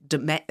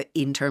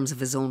 in terms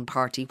of his own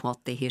party,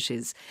 what the hit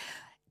is.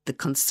 The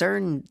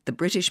concern the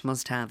British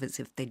must have is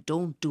if they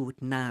don't do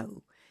it now,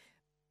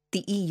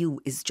 the EU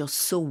is just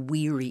so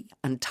weary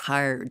and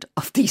tired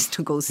of these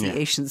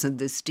negotiations and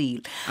this deal.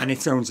 And it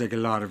sounds like a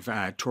lot of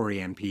Tory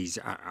MPs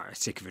are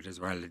sick of it as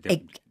well.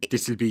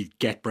 This will be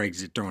get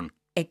Brexit done.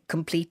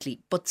 Completely.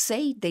 But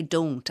say they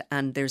don't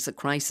and there's a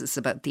crisis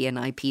about the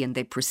NIP and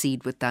they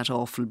proceed with that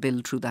awful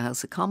bill through the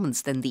House of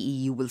Commons, then the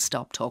EU will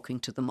stop talking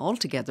to them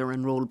altogether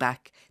and roll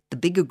back the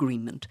big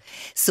agreement.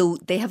 So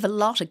they have a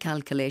lot of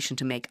calculation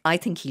to make. I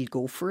think he'll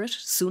go for it,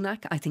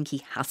 Sunak. I think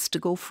he has to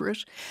go for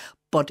it.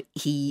 But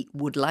he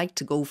would like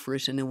to go for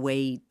it in a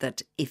way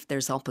that if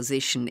there's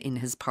opposition in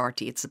his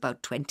party, it's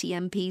about 20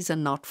 MPs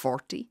and not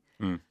 40.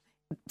 Mm.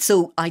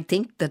 So I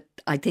think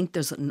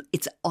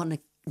it's on a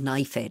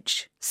knife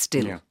edge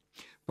still. Yeah.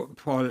 But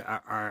Paul,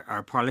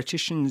 our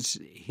politicians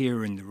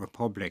here in the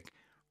Republic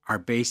are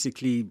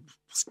basically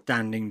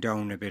standing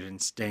down a bit and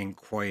staying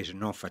quiet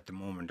enough at the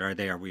moment, are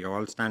they? Are we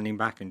all standing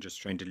back and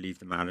just trying to leave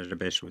them at it a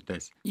bit with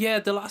this? Yeah,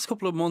 the last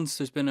couple of months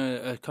there's been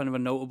a kind of a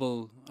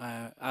notable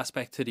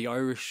aspect to the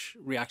Irish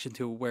reaction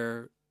to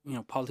where, you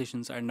know,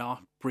 politicians are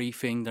not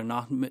briefing, they're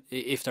not,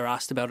 if they're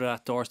asked about it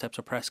at doorsteps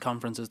or press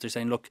conferences, they're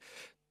saying, look,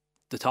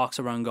 the talks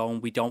are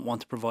ongoing, we don't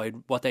want to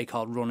provide what they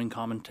call running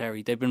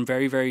commentary. They've been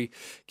very, very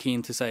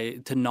keen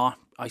to not,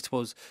 I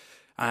suppose,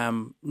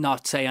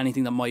 not say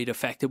anything that might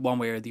affect it one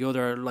way or the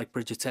other. Like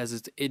Bridget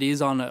says, it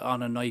is on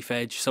a knife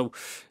edge. So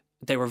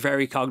they were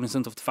very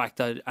cognizant of the fact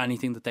that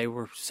anything that they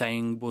were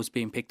saying was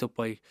being picked up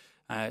by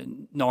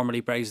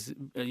normally Brexit,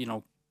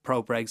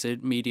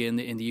 pro-Brexit media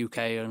in the UK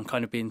and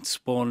kind of being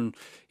spun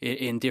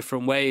in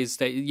different ways.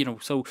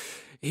 So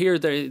here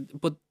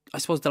but I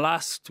suppose the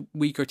last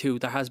week or two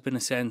there has been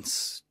a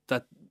sense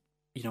that,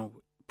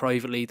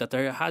 privately, that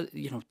there has,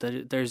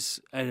 there's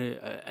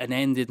an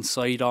end in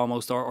sight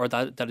almost, or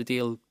that a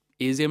deal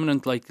is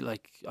imminent. Like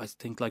I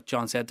think, like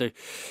John said, there,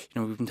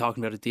 we've been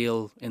talking about a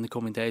deal in the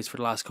coming days for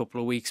the last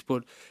couple of weeks,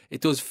 but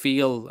it does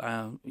feel,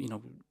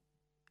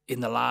 in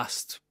the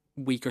last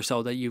week or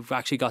so that you've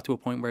actually got to a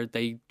point where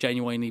they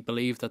genuinely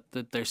believe that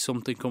there's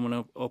something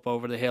coming up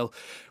over the hill.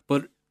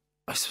 But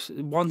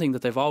one thing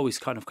that they've always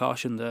kind of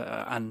cautioned,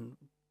 and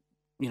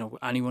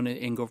anyone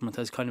in government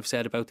has kind of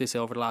said about this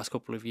over the last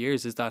couple of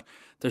years, is that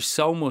there's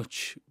so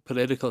much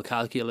political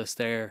calculus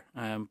there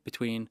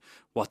between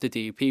what the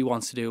DUP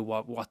wants to do,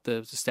 what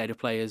the state of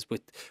play is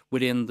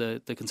within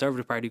the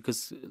Conservative Party,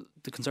 because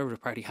the Conservative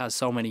Party has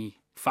so many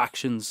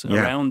factions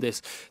around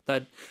this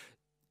that,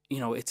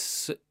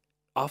 it's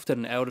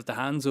often out of the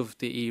hands of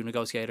the EU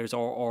negotiators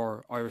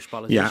or Irish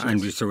politicians.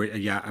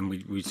 And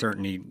we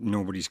certainly,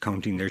 nobody's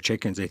counting their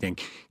chickens, I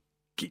think.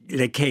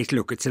 Like, Kate,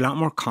 look, it's a lot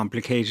more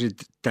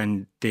complicated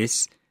than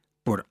this,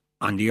 but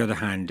on the other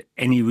hand,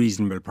 any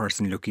reasonable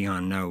person looking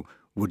on now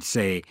would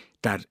say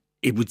that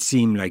it would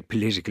seem like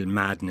political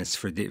madness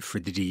for the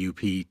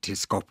DUP to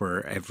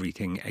scupper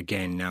everything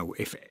again now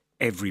if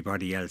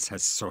everybody else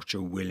has such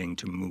a willing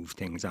to move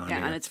things on.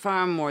 Yeah, and it's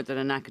far more than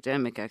an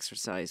academic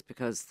exercise,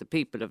 because the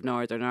people of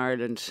Northern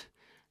Ireland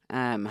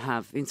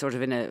have been sort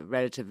of in a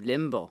relative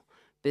limbo.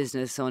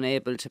 Business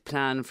unable to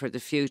plan for the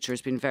future.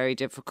 It's been very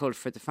difficult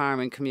for the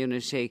farming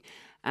community.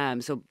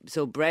 So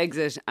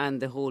Brexit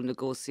and the whole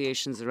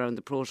negotiations around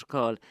the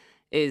protocol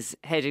is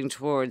heading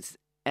towards,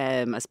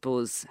 I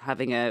suppose,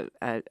 having a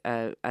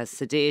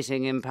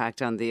sedating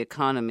impact on the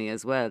economy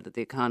as well, that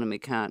the economy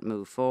can't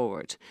move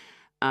forward.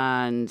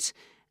 And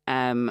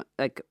I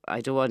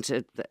don't want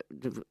to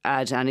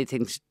add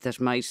anything that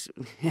might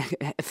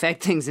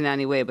affect things in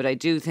any way, but I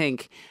do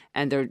think,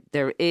 and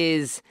there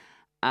is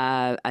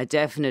a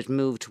definite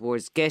move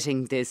towards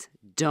getting this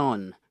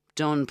done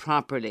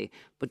properly,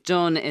 but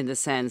done in the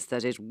sense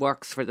that it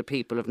works for the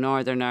people of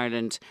Northern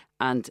Ireland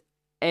and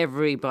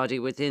everybody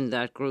within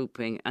that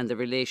grouping, and the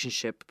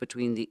relationship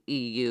between the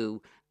EU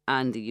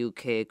and the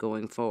UK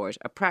going forward.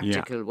 A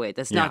practical way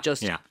that's not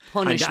just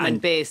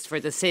punishment based for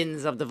the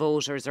sins of the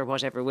voters, or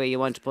whatever way you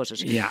want to put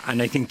it. Yeah,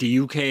 and I think the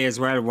UK as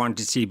well want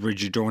to see,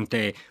 Bridget, don't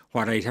they,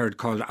 what I'd heard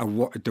called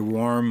the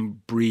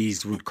warm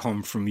breeze would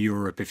come from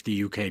Europe if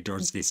the UK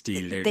does this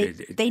deal.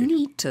 They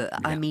need to. Yeah.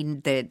 I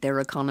mean, their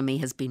economy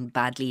has been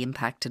badly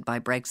impacted by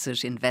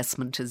Brexit.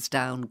 Investment is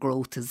down,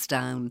 growth is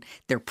down.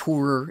 They're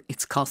poorer.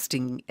 It's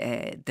costing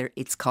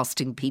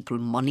people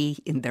money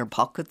in their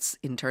pockets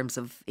in terms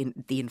of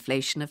the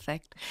inflation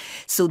effect.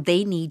 So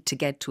they need to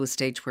get to a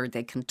stage where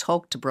they can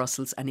talk to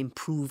Brussels and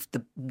improve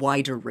the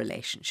wider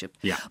relationship.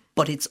 Yeah.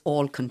 But it's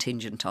all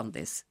contingent on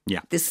this. Yeah.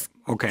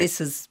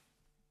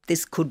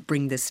 This could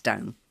bring this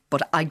down,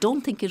 but I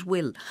don't think it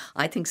will.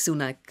 I think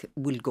Sunak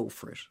will go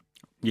for it.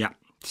 Yeah,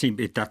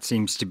 that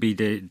seems to be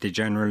the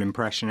general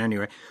impression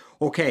anyway.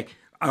 Okay,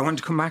 I want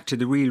to come back to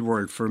the real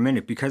world for a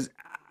minute, because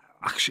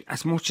actually,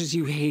 as much as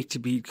you hate to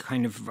be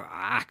kind of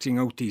acting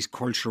out these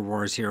culture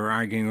wars here,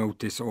 arguing out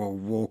this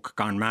woke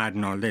gone mad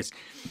and all this,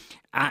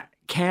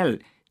 Kel,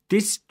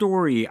 this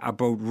story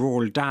about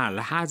Roald Dahl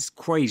has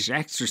quite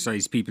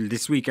exercised people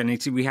this week, and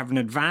we have an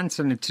advance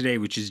on it today,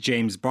 which is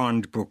James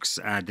Bond books.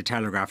 The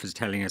Telegraph is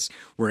telling us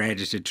were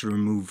edited to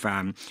remove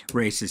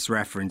racist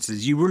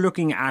references. You were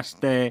looking at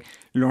the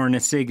Lorna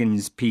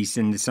Siggins piece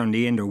in the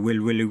Sunday Indo.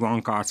 Will Willy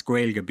Wonka's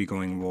Gaeilge be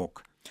going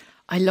woke?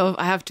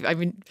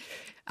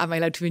 Am I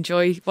allowed to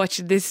enjoy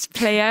watching this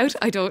play out?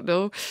 I don't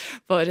know.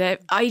 But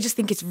I just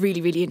think it's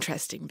really, really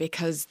interesting,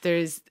 because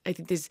there's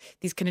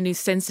these kind of new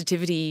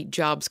sensitivity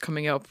jobs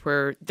coming up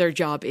where their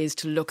job is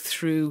to look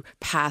through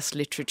past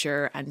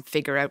literature and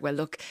figure out, well,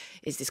 look,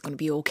 is this going to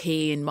be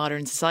okay in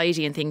modern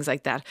society and things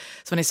like that.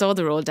 So when I saw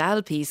the Roald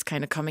Dahl piece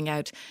kind of coming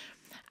out,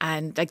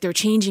 and like they're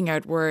changing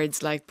out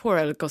words like poor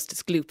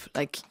Augustus Gloop,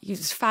 like he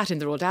was fat in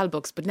the Roald Dahl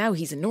books, but now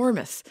he's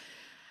enormous.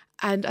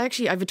 And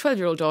actually, I have a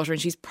 12-year-old daughter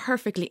and she's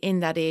perfectly in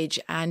that age.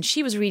 And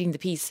she was reading the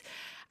piece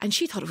and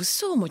she thought it was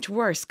so much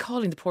worse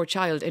calling the poor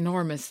child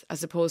enormous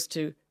as opposed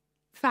to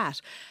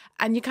fat.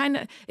 And it kind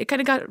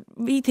of got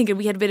me thinking.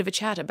 We had a bit of a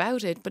chat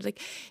about it. But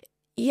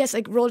yes,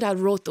 Roald Dahl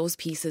wrote those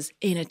pieces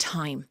in a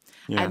time.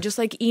 Yeah. And just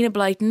like Enid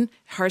Blyton,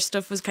 her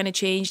stuff was kind of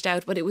changed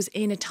out, but it was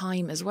in a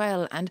time as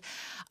well. And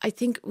I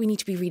think we need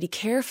to be really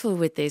careful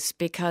with this,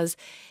 because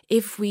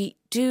if we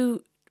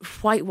do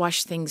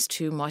whitewash things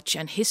too much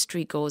and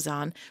history goes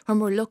on, when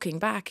we're looking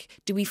back,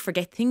 do we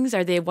forget things?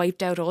 Are they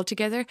wiped out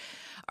altogether?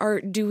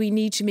 Or do we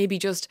need to maybe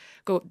just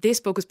go, this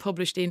book was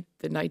published in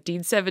the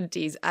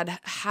 1970s, and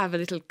have a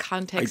little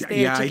context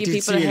there to give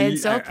people a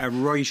heads up? A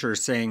writer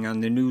saying on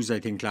the news, I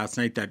think last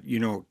night, that,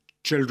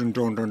 children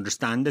don't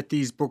understand that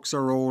these books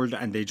are old,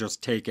 and they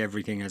just take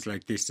everything as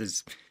like this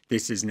is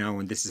now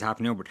and this is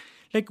happening now. But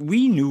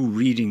we knew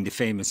reading the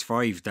Famous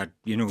Five that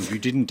you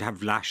didn't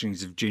have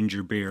lashings of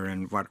ginger beer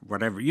and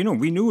whatever.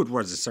 We knew it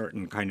was a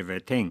certain kind of a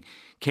thing.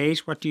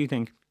 Kate, what do you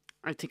think?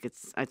 I think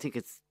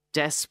it's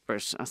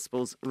desperate, I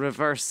suppose,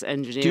 reverse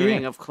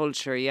engineering of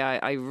culture. Yeah,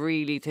 I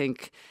really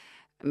think.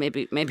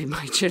 Maybe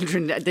my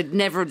children they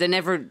never read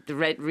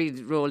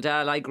Roald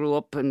Dahl. I grew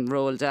up in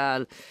Roald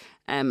Dahl.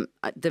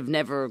 They've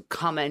never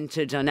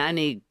commented on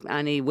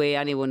any way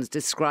anyone's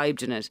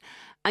described in it.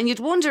 And you'd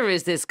wonder,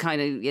 is this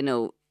kind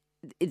of,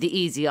 the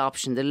easy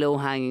option, the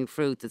low-hanging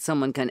fruit that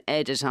someone can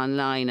edit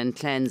online and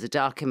cleanse a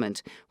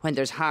document when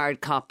there's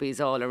hard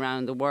copies all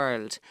around the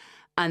world?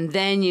 And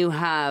then you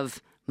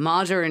have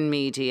modern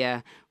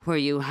media where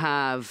you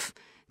have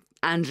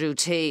Andrew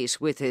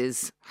Tate with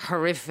his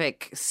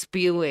horrific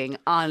spewing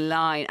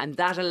online, and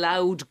that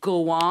allowed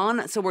go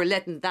on. So we're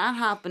letting that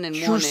happen in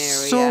one area.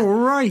 So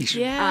right.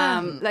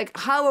 Yeah.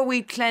 How are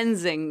we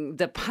cleansing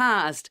the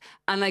past?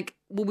 And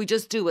will we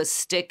just do a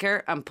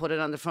sticker and put it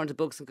on the front of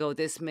books and go,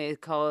 this may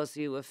cause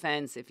you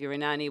offence if you're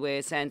in any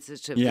way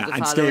sensitive to the following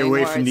and stay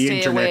away words. From the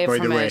internet, by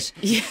the way.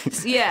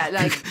 Yes.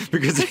 Yeah,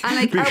 because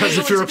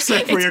if you're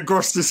upset by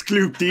Augustus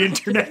Gloop, the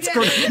internet's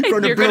going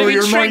to blow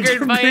your mind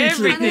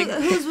completely.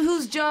 And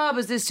whose job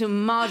is this to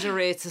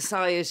moderate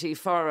society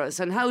for us?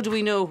 And how do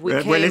we know if we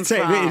came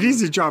from? It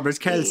is a job, as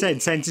Kel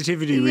said.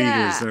 Sensitivity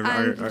readers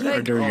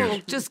are doing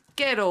it. Just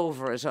get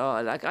over it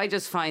all. I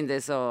just find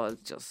this all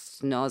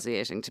just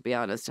nauseating, to be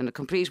honest, and a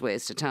complete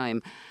waste of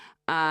time.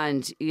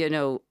 And,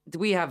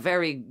 we have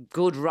very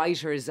good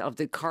writers of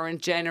the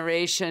current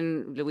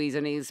generation. Louise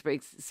O'Neill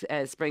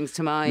springs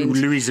to mind.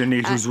 Louise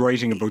O'Neill, who's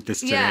writing about this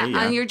today.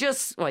 Yeah, and you're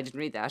just... Well, I didn't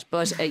read that,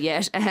 but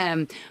yet.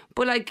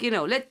 But,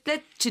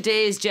 let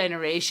today's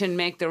generation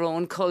make their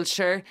own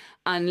culture,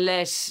 and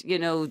let,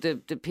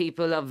 the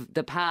people of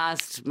the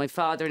past, my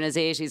father in his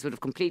 80s would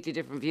have completely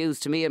different views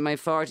to me in my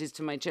 40s,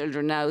 to my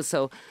children now.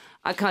 So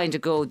I kind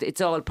of go, it's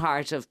all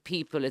part of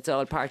people, it's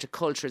all part of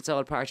culture, it's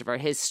all part of our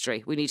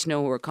history. We need to know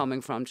where we're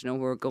coming from to know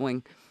where we're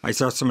going. I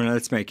saw someone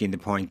else making the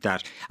point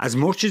that as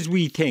much as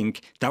we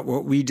think that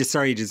what we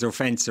decide is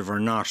offensive or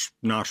not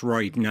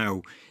right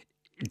now,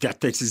 that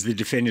this is the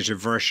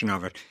definitive version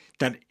of it,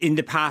 that in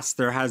the past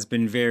there has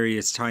been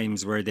various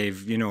times where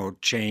they've,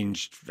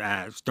 changed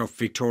stuff.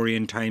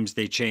 Victorian times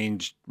they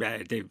changed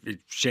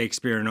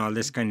Shakespeare and all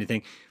this kind of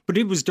thing. But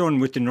it was done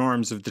with the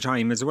norms of the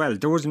time as well.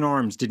 Those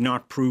norms did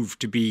not prove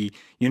to be,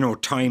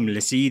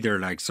 timeless either.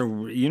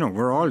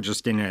 We're all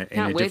just in a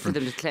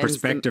different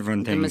perspective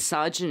on things. The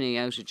misogyny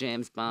out of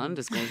James Bond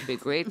is going to be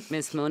great.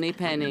 Miss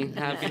Moneypenny,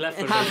 have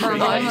her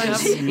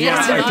moment.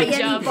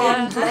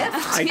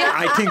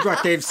 I think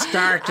what they've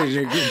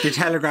started, the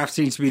Telegraph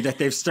seems to be that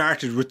they've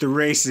started with the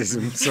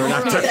racism. So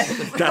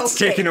that's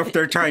taken up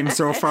their time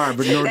so far.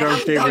 But no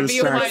doubt they will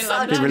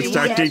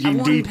start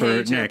digging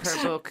deeper next.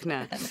 Per book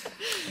now.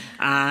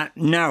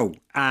 Now,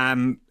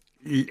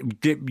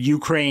 the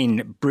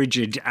Ukraine,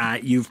 Bridget,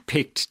 you've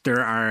picked,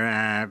 there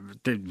are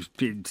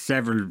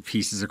several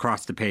pieces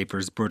across the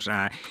papers, but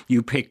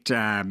you picked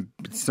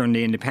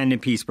Sunday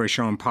Independent piece by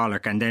Sean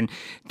Pollock, and then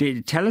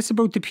tell us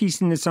about the piece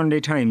in the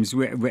Sunday Times.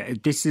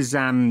 This is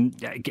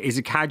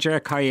it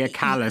Kaja Kaya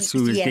Kallas,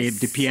 who is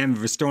the PM of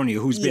Estonia,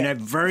 who's been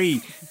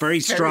very, very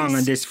strong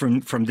on this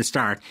from the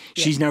start.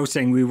 She's now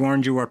saying, we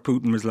warned you what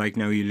Putin was like,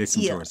 now you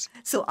listen to us.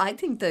 So I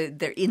think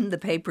they're in the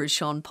paper.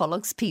 Sean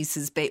Pollock's piece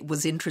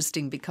was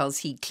interesting because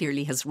he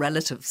clearly has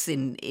relatives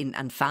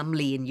and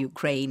family in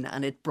Ukraine,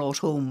 and it brought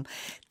home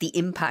the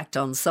impact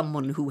on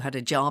someone who had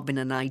a job in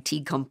an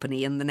IT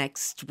company, and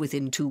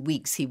within 2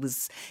 weeks he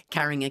was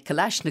carrying a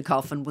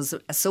Kalashnikov and was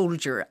a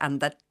soldier,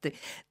 and that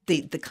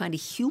the kind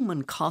of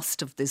human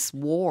cost of this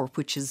war,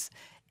 which is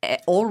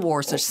all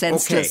wars are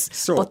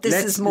senseless, but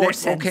this is more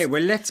senseless. Okay,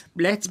 well,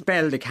 let's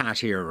bell the cat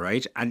here,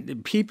 right?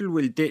 And people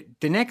will...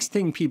 The next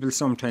thing people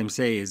sometimes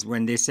say is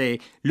when they say,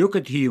 look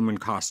at the human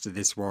cost of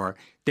this war,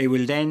 they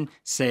will then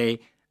say,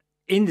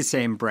 in the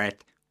same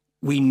breath,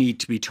 we need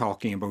to be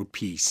talking about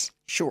peace.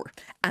 Sure.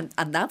 And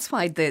that's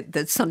why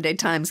the Sunday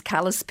Times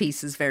Kallas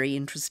piece is very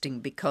interesting,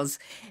 because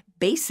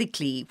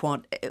basically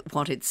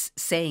what it's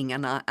saying,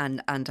 and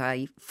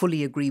I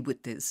fully agree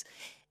with this,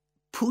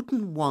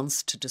 Putin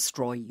wants to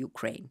destroy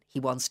Ukraine. He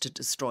wants to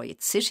destroy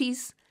its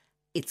cities,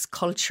 its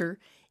culture.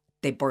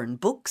 They burn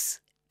books.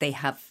 They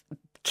have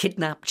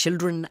kidnapped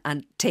children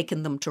and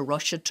taken them to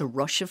Russia to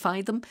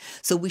Russify them.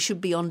 So we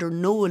should be under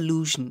no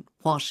illusion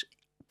what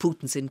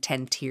Putin's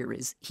intent here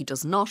is. He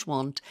does not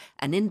want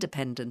an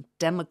independent,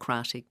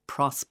 democratic,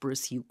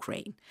 prosperous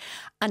Ukraine.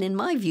 And in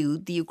my view,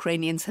 the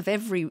Ukrainians have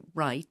every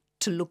right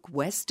to look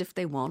west if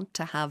they want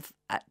to have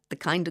the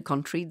kind of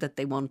country that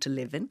they want to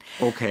live in.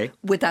 Okay.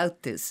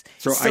 Without this.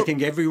 So I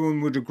think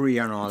everyone would agree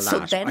on all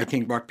that. I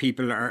think what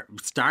people are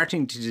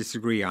starting to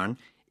disagree on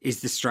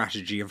is the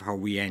strategy of how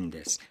we end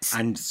this.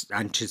 And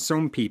to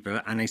some people,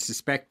 and I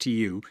suspect to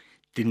you,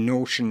 the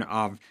notion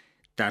of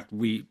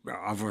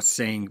us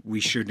saying we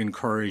should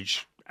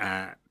encourage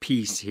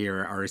peace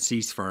here, or a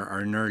ceasefire, or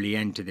an early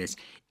end to this,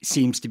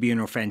 seems to be an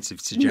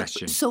offensive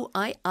suggestion. So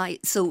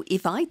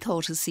if I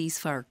thought a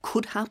ceasefire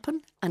could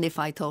happen, and if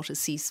I thought a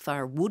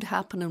ceasefire would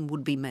happen and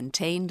would be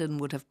maintained and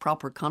would have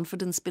proper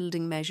confidence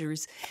building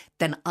measures,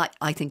 then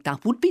I think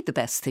that would be the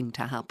best thing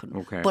to happen.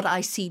 Okay. But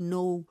I see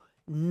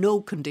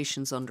no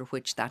conditions under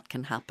which that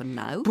can happen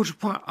now. But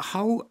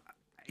how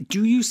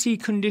do you see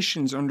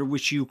conditions under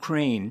which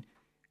Ukraine,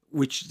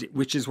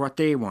 which is what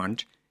they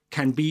want,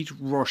 can beat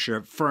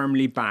Russia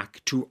firmly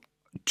back to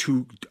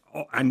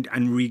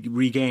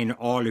regain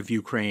all of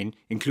Ukraine,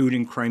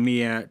 including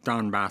Crimea,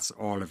 Donbass,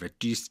 all of it?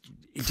 Do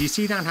you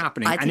see that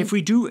happening? And if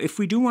we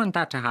do want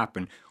that to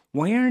happen,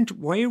 why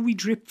are we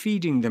drip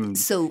feeding them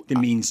the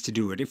means to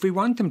do it? If we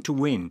want them to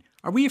win,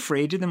 are we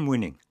afraid of them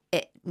winning?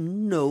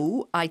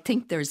 No, I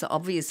think there's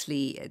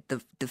obviously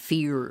the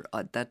fear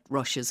that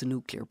Russia's a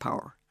nuclear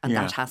power. And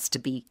that has to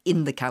be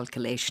in the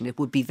calculation. It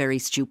would be very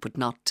stupid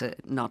not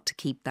to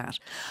keep that.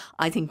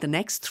 I think the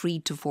next 3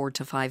 to 4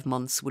 to 5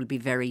 months will be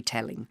very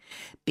telling,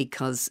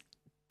 because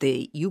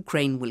the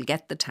Ukraine will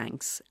get the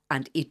tanks,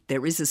 and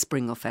there is a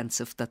spring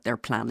offensive that they're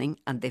planning,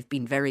 and they've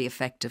been very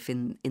effective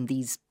in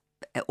these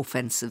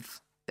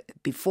offensive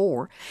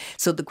before.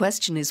 So the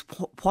question is,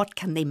 what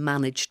can they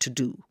manage to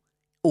do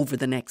over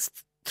the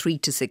next 3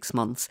 to 6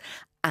 months,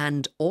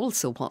 and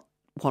also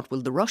what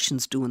will the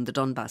Russians do in the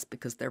Donbass,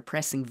 because they're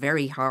pressing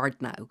very hard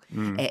now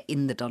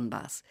in the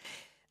Donbass.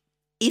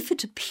 If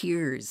it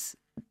appears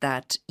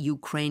that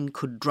Ukraine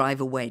could drive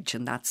a wedge,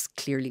 and that's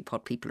clearly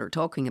what people are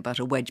talking about,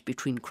 a wedge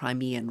between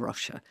Crimea and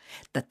Russia,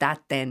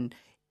 that then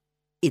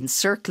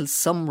encircles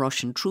some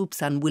Russian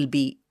troops and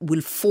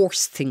will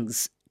force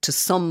things to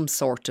some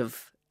sort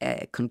of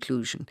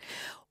conclusion.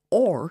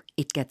 Or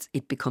it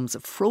becomes a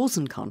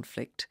frozen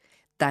conflict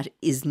that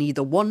is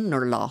neither won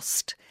nor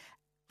lost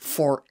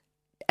for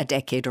a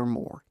decade or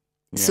more.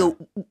 Yeah.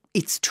 So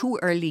it's too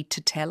early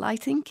to tell, I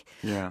think.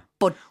 Yeah.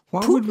 But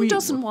Putin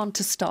doesn't want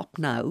to stop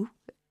now.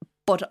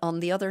 But on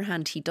the other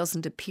hand, he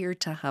doesn't appear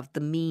to have the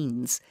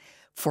means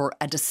for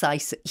a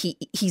decisive.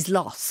 He's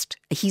lost.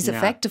 He's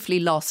effectively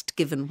lost,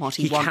 given what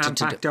he wanted to do. He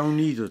can't back down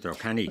either, though,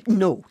 can he?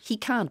 No, he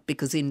can't,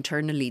 because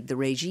internally the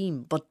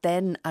regime. But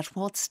then, at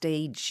what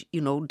stage,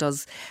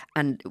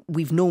 and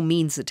we've no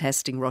means of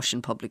testing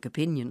Russian public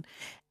opinion.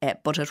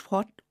 But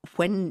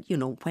when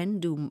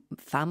do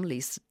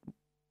families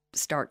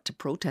start to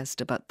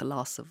protest about the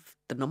loss of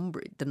the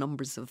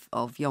numbers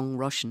of young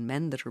Russian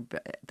men that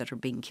are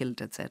being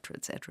killed, etc.,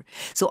 etc.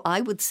 So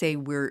I would say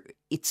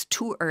it's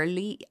too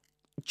early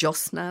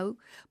just now,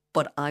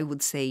 but I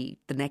would say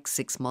the next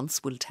 6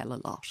 months will tell a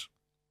lot.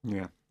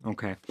 Yeah.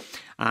 Okay.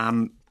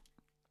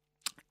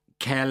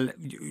 Kel,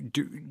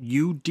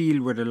 you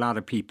deal with a lot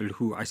of people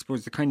who, I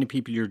suppose, the kind of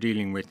people you're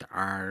dealing with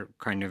are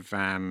kind of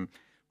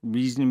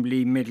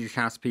reasonably middle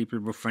class people,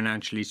 but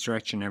financially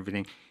stretched and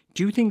everything.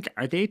 Do you think,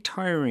 are they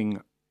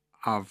tiring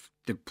of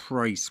the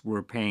price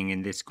we're paying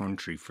in this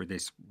country for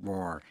this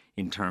war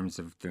in terms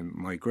of the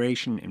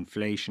migration,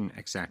 inflation,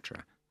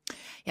 etc.?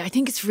 Yeah, I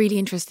think it's really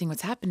interesting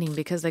what's happening,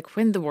 because like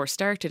when the war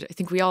started, I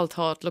think we all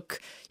thought, look,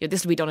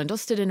 this will be done and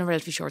dusted in a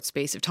relatively short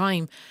space of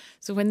time.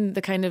 So when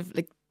the kind of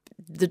like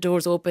the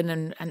doors open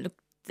and look,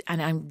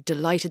 and I'm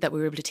delighted that we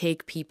were able to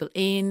take people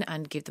in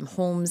and give them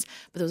homes.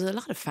 But there was a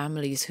lot of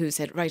families who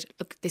said, right,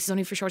 look, this is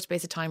only for a short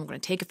space of time. We're going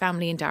to take a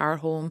family into our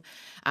home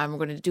and we're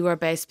going to do our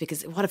best,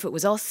 because what if it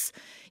was us?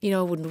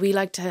 Wouldn't we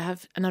like to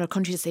have another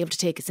country that's able to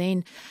take us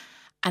in?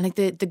 And like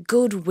the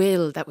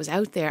goodwill that was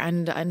out there,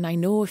 and I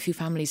know a few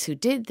families who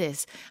did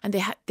this, and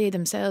they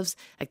themselves,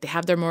 like, they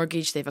have their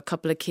mortgage, they have a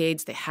couple of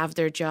kids, they have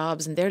their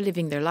jobs, and they're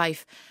living their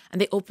life,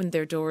 and they opened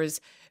their doors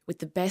with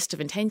the best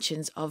of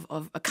intentions of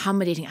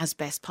accommodating as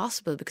best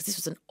possible, because this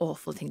was an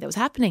awful thing that was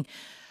happening.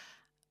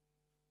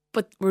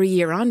 But we're a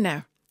year on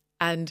now,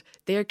 and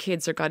their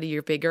kids are got a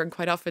year bigger, and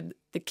quite often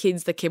the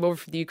kids that came over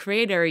from the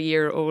Ukraine are a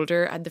year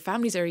older, and the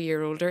families are a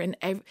year older, and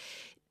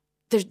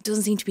there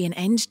doesn't seem to be an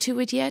end to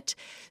it yet.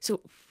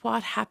 So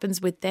what happens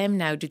with them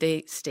now? Do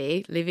they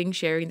stay living,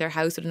 sharing their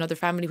house with another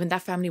family when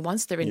that family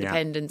wants their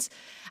independence? Yeah.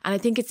 And I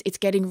think it's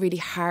getting really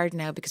hard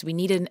now, because we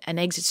need an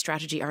exit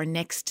strategy, our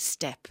next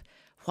step.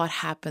 What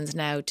happens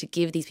now to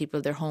give these people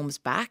their homes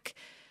back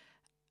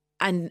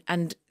and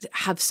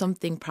have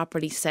something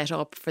properly set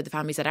up for the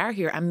families that are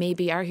here, and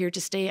maybe are here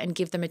to stay, and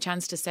give them a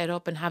chance to set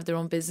up and have their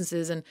own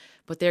businesses and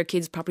put their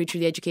kids properly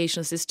through the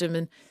educational system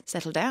and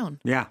settle down.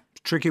 Yeah,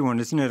 tricky one,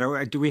 isn't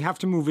it? Do we have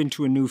to move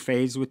into a new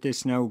phase with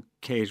this now,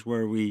 Kate,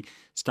 where we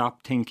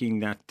stop thinking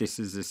that this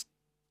is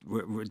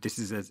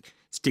a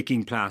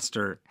sticking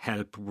plaster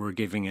help we're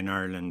giving in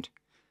Ireland?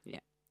 Yeah,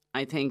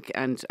 I think,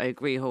 and I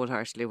agree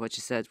wholeheartedly what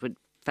you said with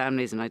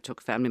families, and I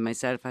took family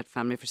myself. I had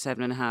family for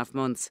 7.5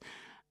 months.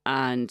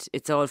 And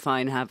it's all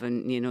fine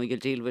having, you'll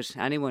deal with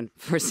anyone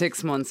for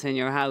 6 months in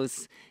your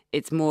house.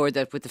 It's more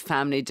that with the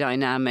family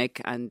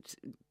dynamic and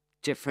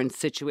different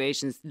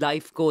situations,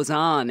 life goes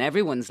on.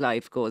 Everyone's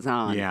life goes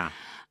on. Yeah.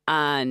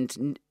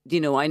 And,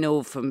 I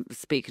know from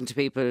speaking to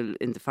people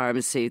in the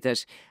pharmacy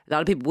that a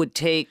lot of people would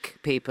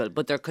take people,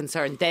 but they're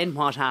concerned, then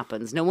what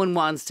happens? No one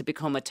wants to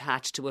become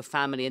attached to a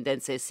family and then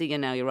say, see you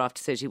now, you're off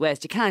to City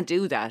West. You can't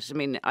do that. I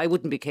mean, I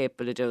wouldn't be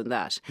capable of doing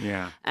that.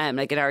 Yeah.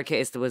 Like in our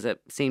case, there was a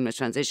seamless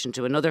transition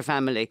to another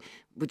family.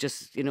 We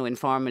just,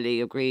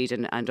 informally agreed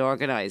and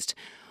organised.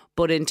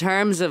 But in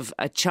terms of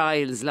a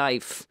child's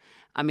life,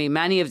 I mean,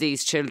 many of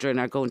these children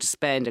are going to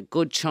spend a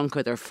good chunk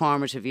of their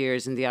formative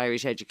years in the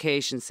Irish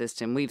education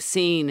system. We've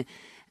seen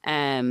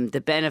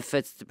the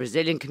benefits the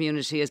Brazilian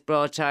community has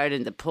brought to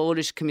Ireland, the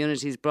Polish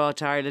community has brought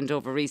to Ireland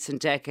over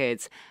recent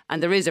decades.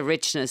 And there is a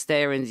richness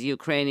there in the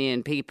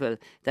Ukrainian people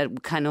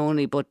that can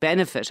only but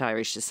benefit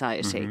Irish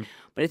society. Mm-hmm.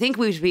 But I think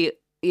we should be,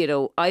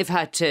 I've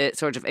had to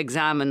sort of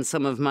examine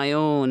some of my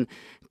own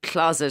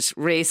closet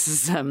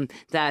racism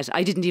that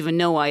I didn't even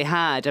know I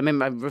had. I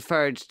remember I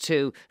referred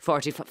to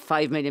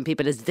 45 million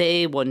people as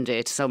they one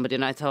day to somebody,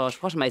 and I thought,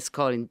 what am I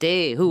calling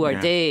they? Who are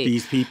they?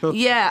 These people?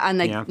 Yeah,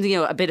 and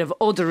a bit of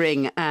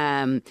othering.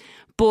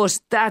 But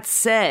that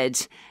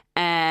said,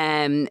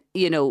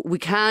 we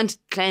can't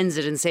cleanse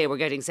it and say we're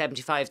getting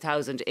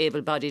 75,000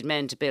 able-bodied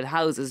men to build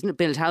houses.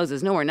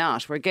 No, we're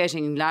not. We're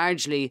getting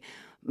largely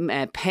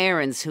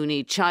parents who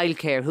need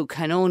childcare, who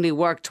can only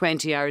work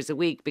 20 hours a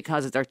week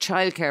because of their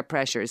childcare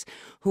pressures,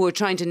 who are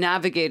trying to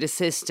navigate a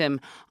system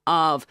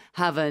of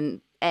having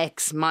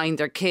X mind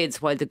their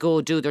kids while they go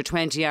do their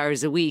 20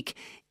 hours a week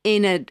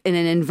in an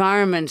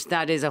environment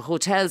that is a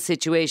hotel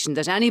situation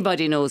that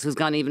anybody knows who's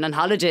gone even on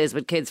holidays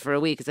with kids for a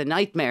week. It's a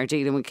nightmare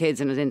dealing with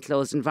kids in an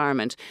enclosed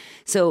environment.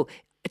 So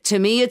to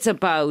me, it's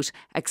about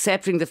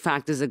accepting the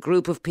fact there's a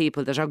group of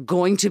people that are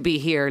going to be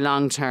here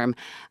long term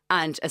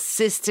and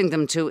assisting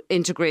them to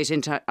integrate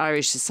into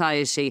Irish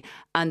society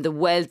and the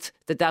wealth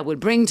that will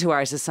bring to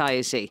our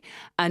society,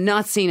 and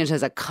not seeing it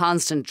as a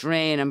constant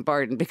drain and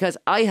burden. Because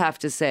I have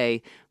to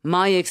say,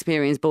 my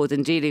experience both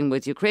in dealing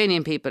with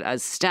Ukrainian people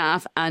as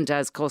staff and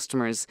as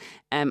customers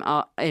in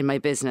my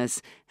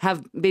business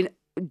have been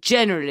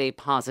generally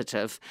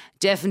positive.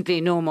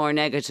 Definitely no more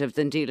negative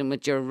than dealing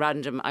with your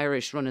random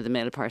Irish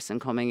run-of-the-mill person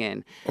coming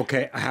in.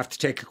 Okay, I have to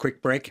take a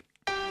quick break.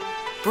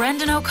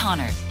 Brendan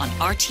O'Connor on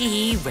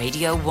RTE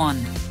Radio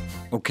 1.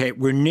 Okay,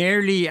 we're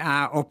nearly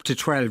up to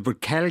 12,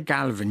 but Kel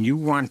Galvin, you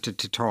wanted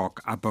to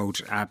talk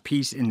about a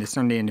piece in the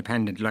Sunday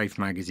Independent Life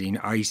magazine,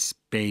 Ice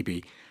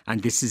Baby,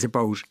 and this is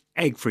about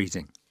egg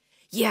freezing.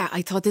 Yeah,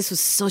 I thought this was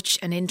such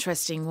an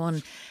interesting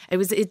one. It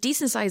was a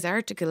decent sized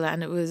article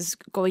and it was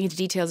going into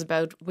details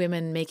about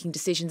women making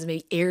decisions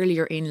maybe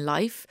earlier in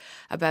life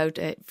about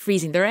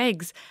freezing their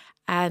eggs.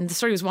 And the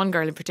story was one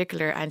girl in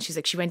particular, and she's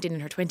like, she went in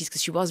her 20s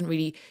because she wasn't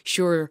really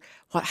sure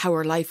how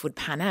her life would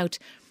pan out.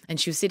 And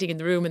she was sitting in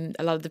the room, and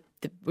a lot of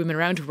the women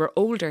around her were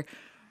older.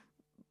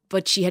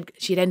 But she had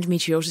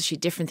endometriosis, she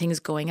had different things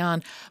going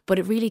on. But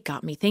it really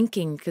got me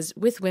thinking, because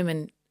with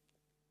women,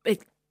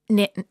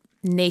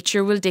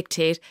 nature will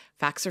dictate,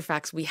 facts are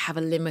facts. We have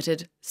a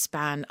limited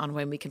span on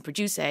when we can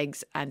produce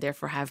eggs and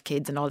therefore have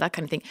kids and all that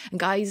kind of thing. And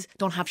guys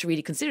don't have to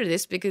really consider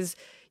this because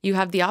you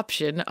have the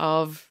option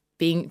of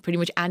being pretty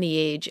much any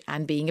age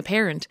and being a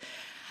parent.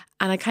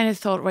 And I kind of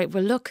thought, right,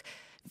 well, look,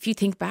 if you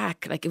think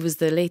back, like it was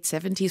the late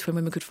 70s when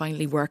women could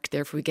finally work,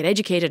 therefore we get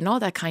educated and all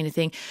that kind of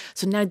thing.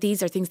 So now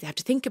these are things they have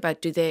to think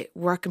about. Do they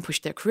work and push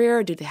their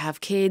career? Do they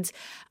have kids?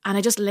 And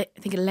I just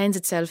think it lends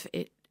itself,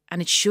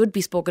 and it should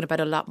be spoken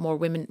about a lot more,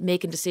 women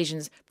making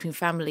decisions between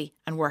family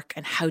and work,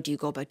 and how do you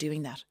go about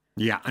doing that?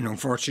 Yeah, and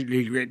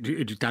unfortunately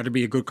that'll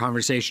be a good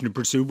conversation to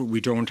pursue, but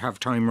we don't have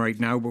time right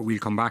now, but we'll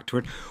come back to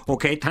it.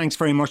 Okay, thanks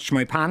very much to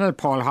my panel: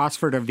 Paul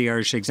Hosford of the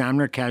Irish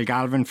Examiner, Kel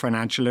Galvin,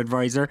 Financial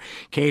Advisor,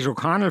 Kate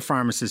O'Connell,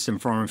 Pharmacist and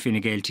former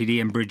Fine Gael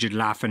TD, and Bridget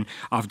Laffin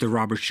of the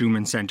Robert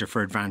Schuman Centre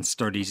for Advanced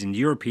Studies in the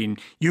European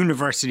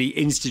University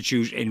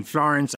Institute in Florence.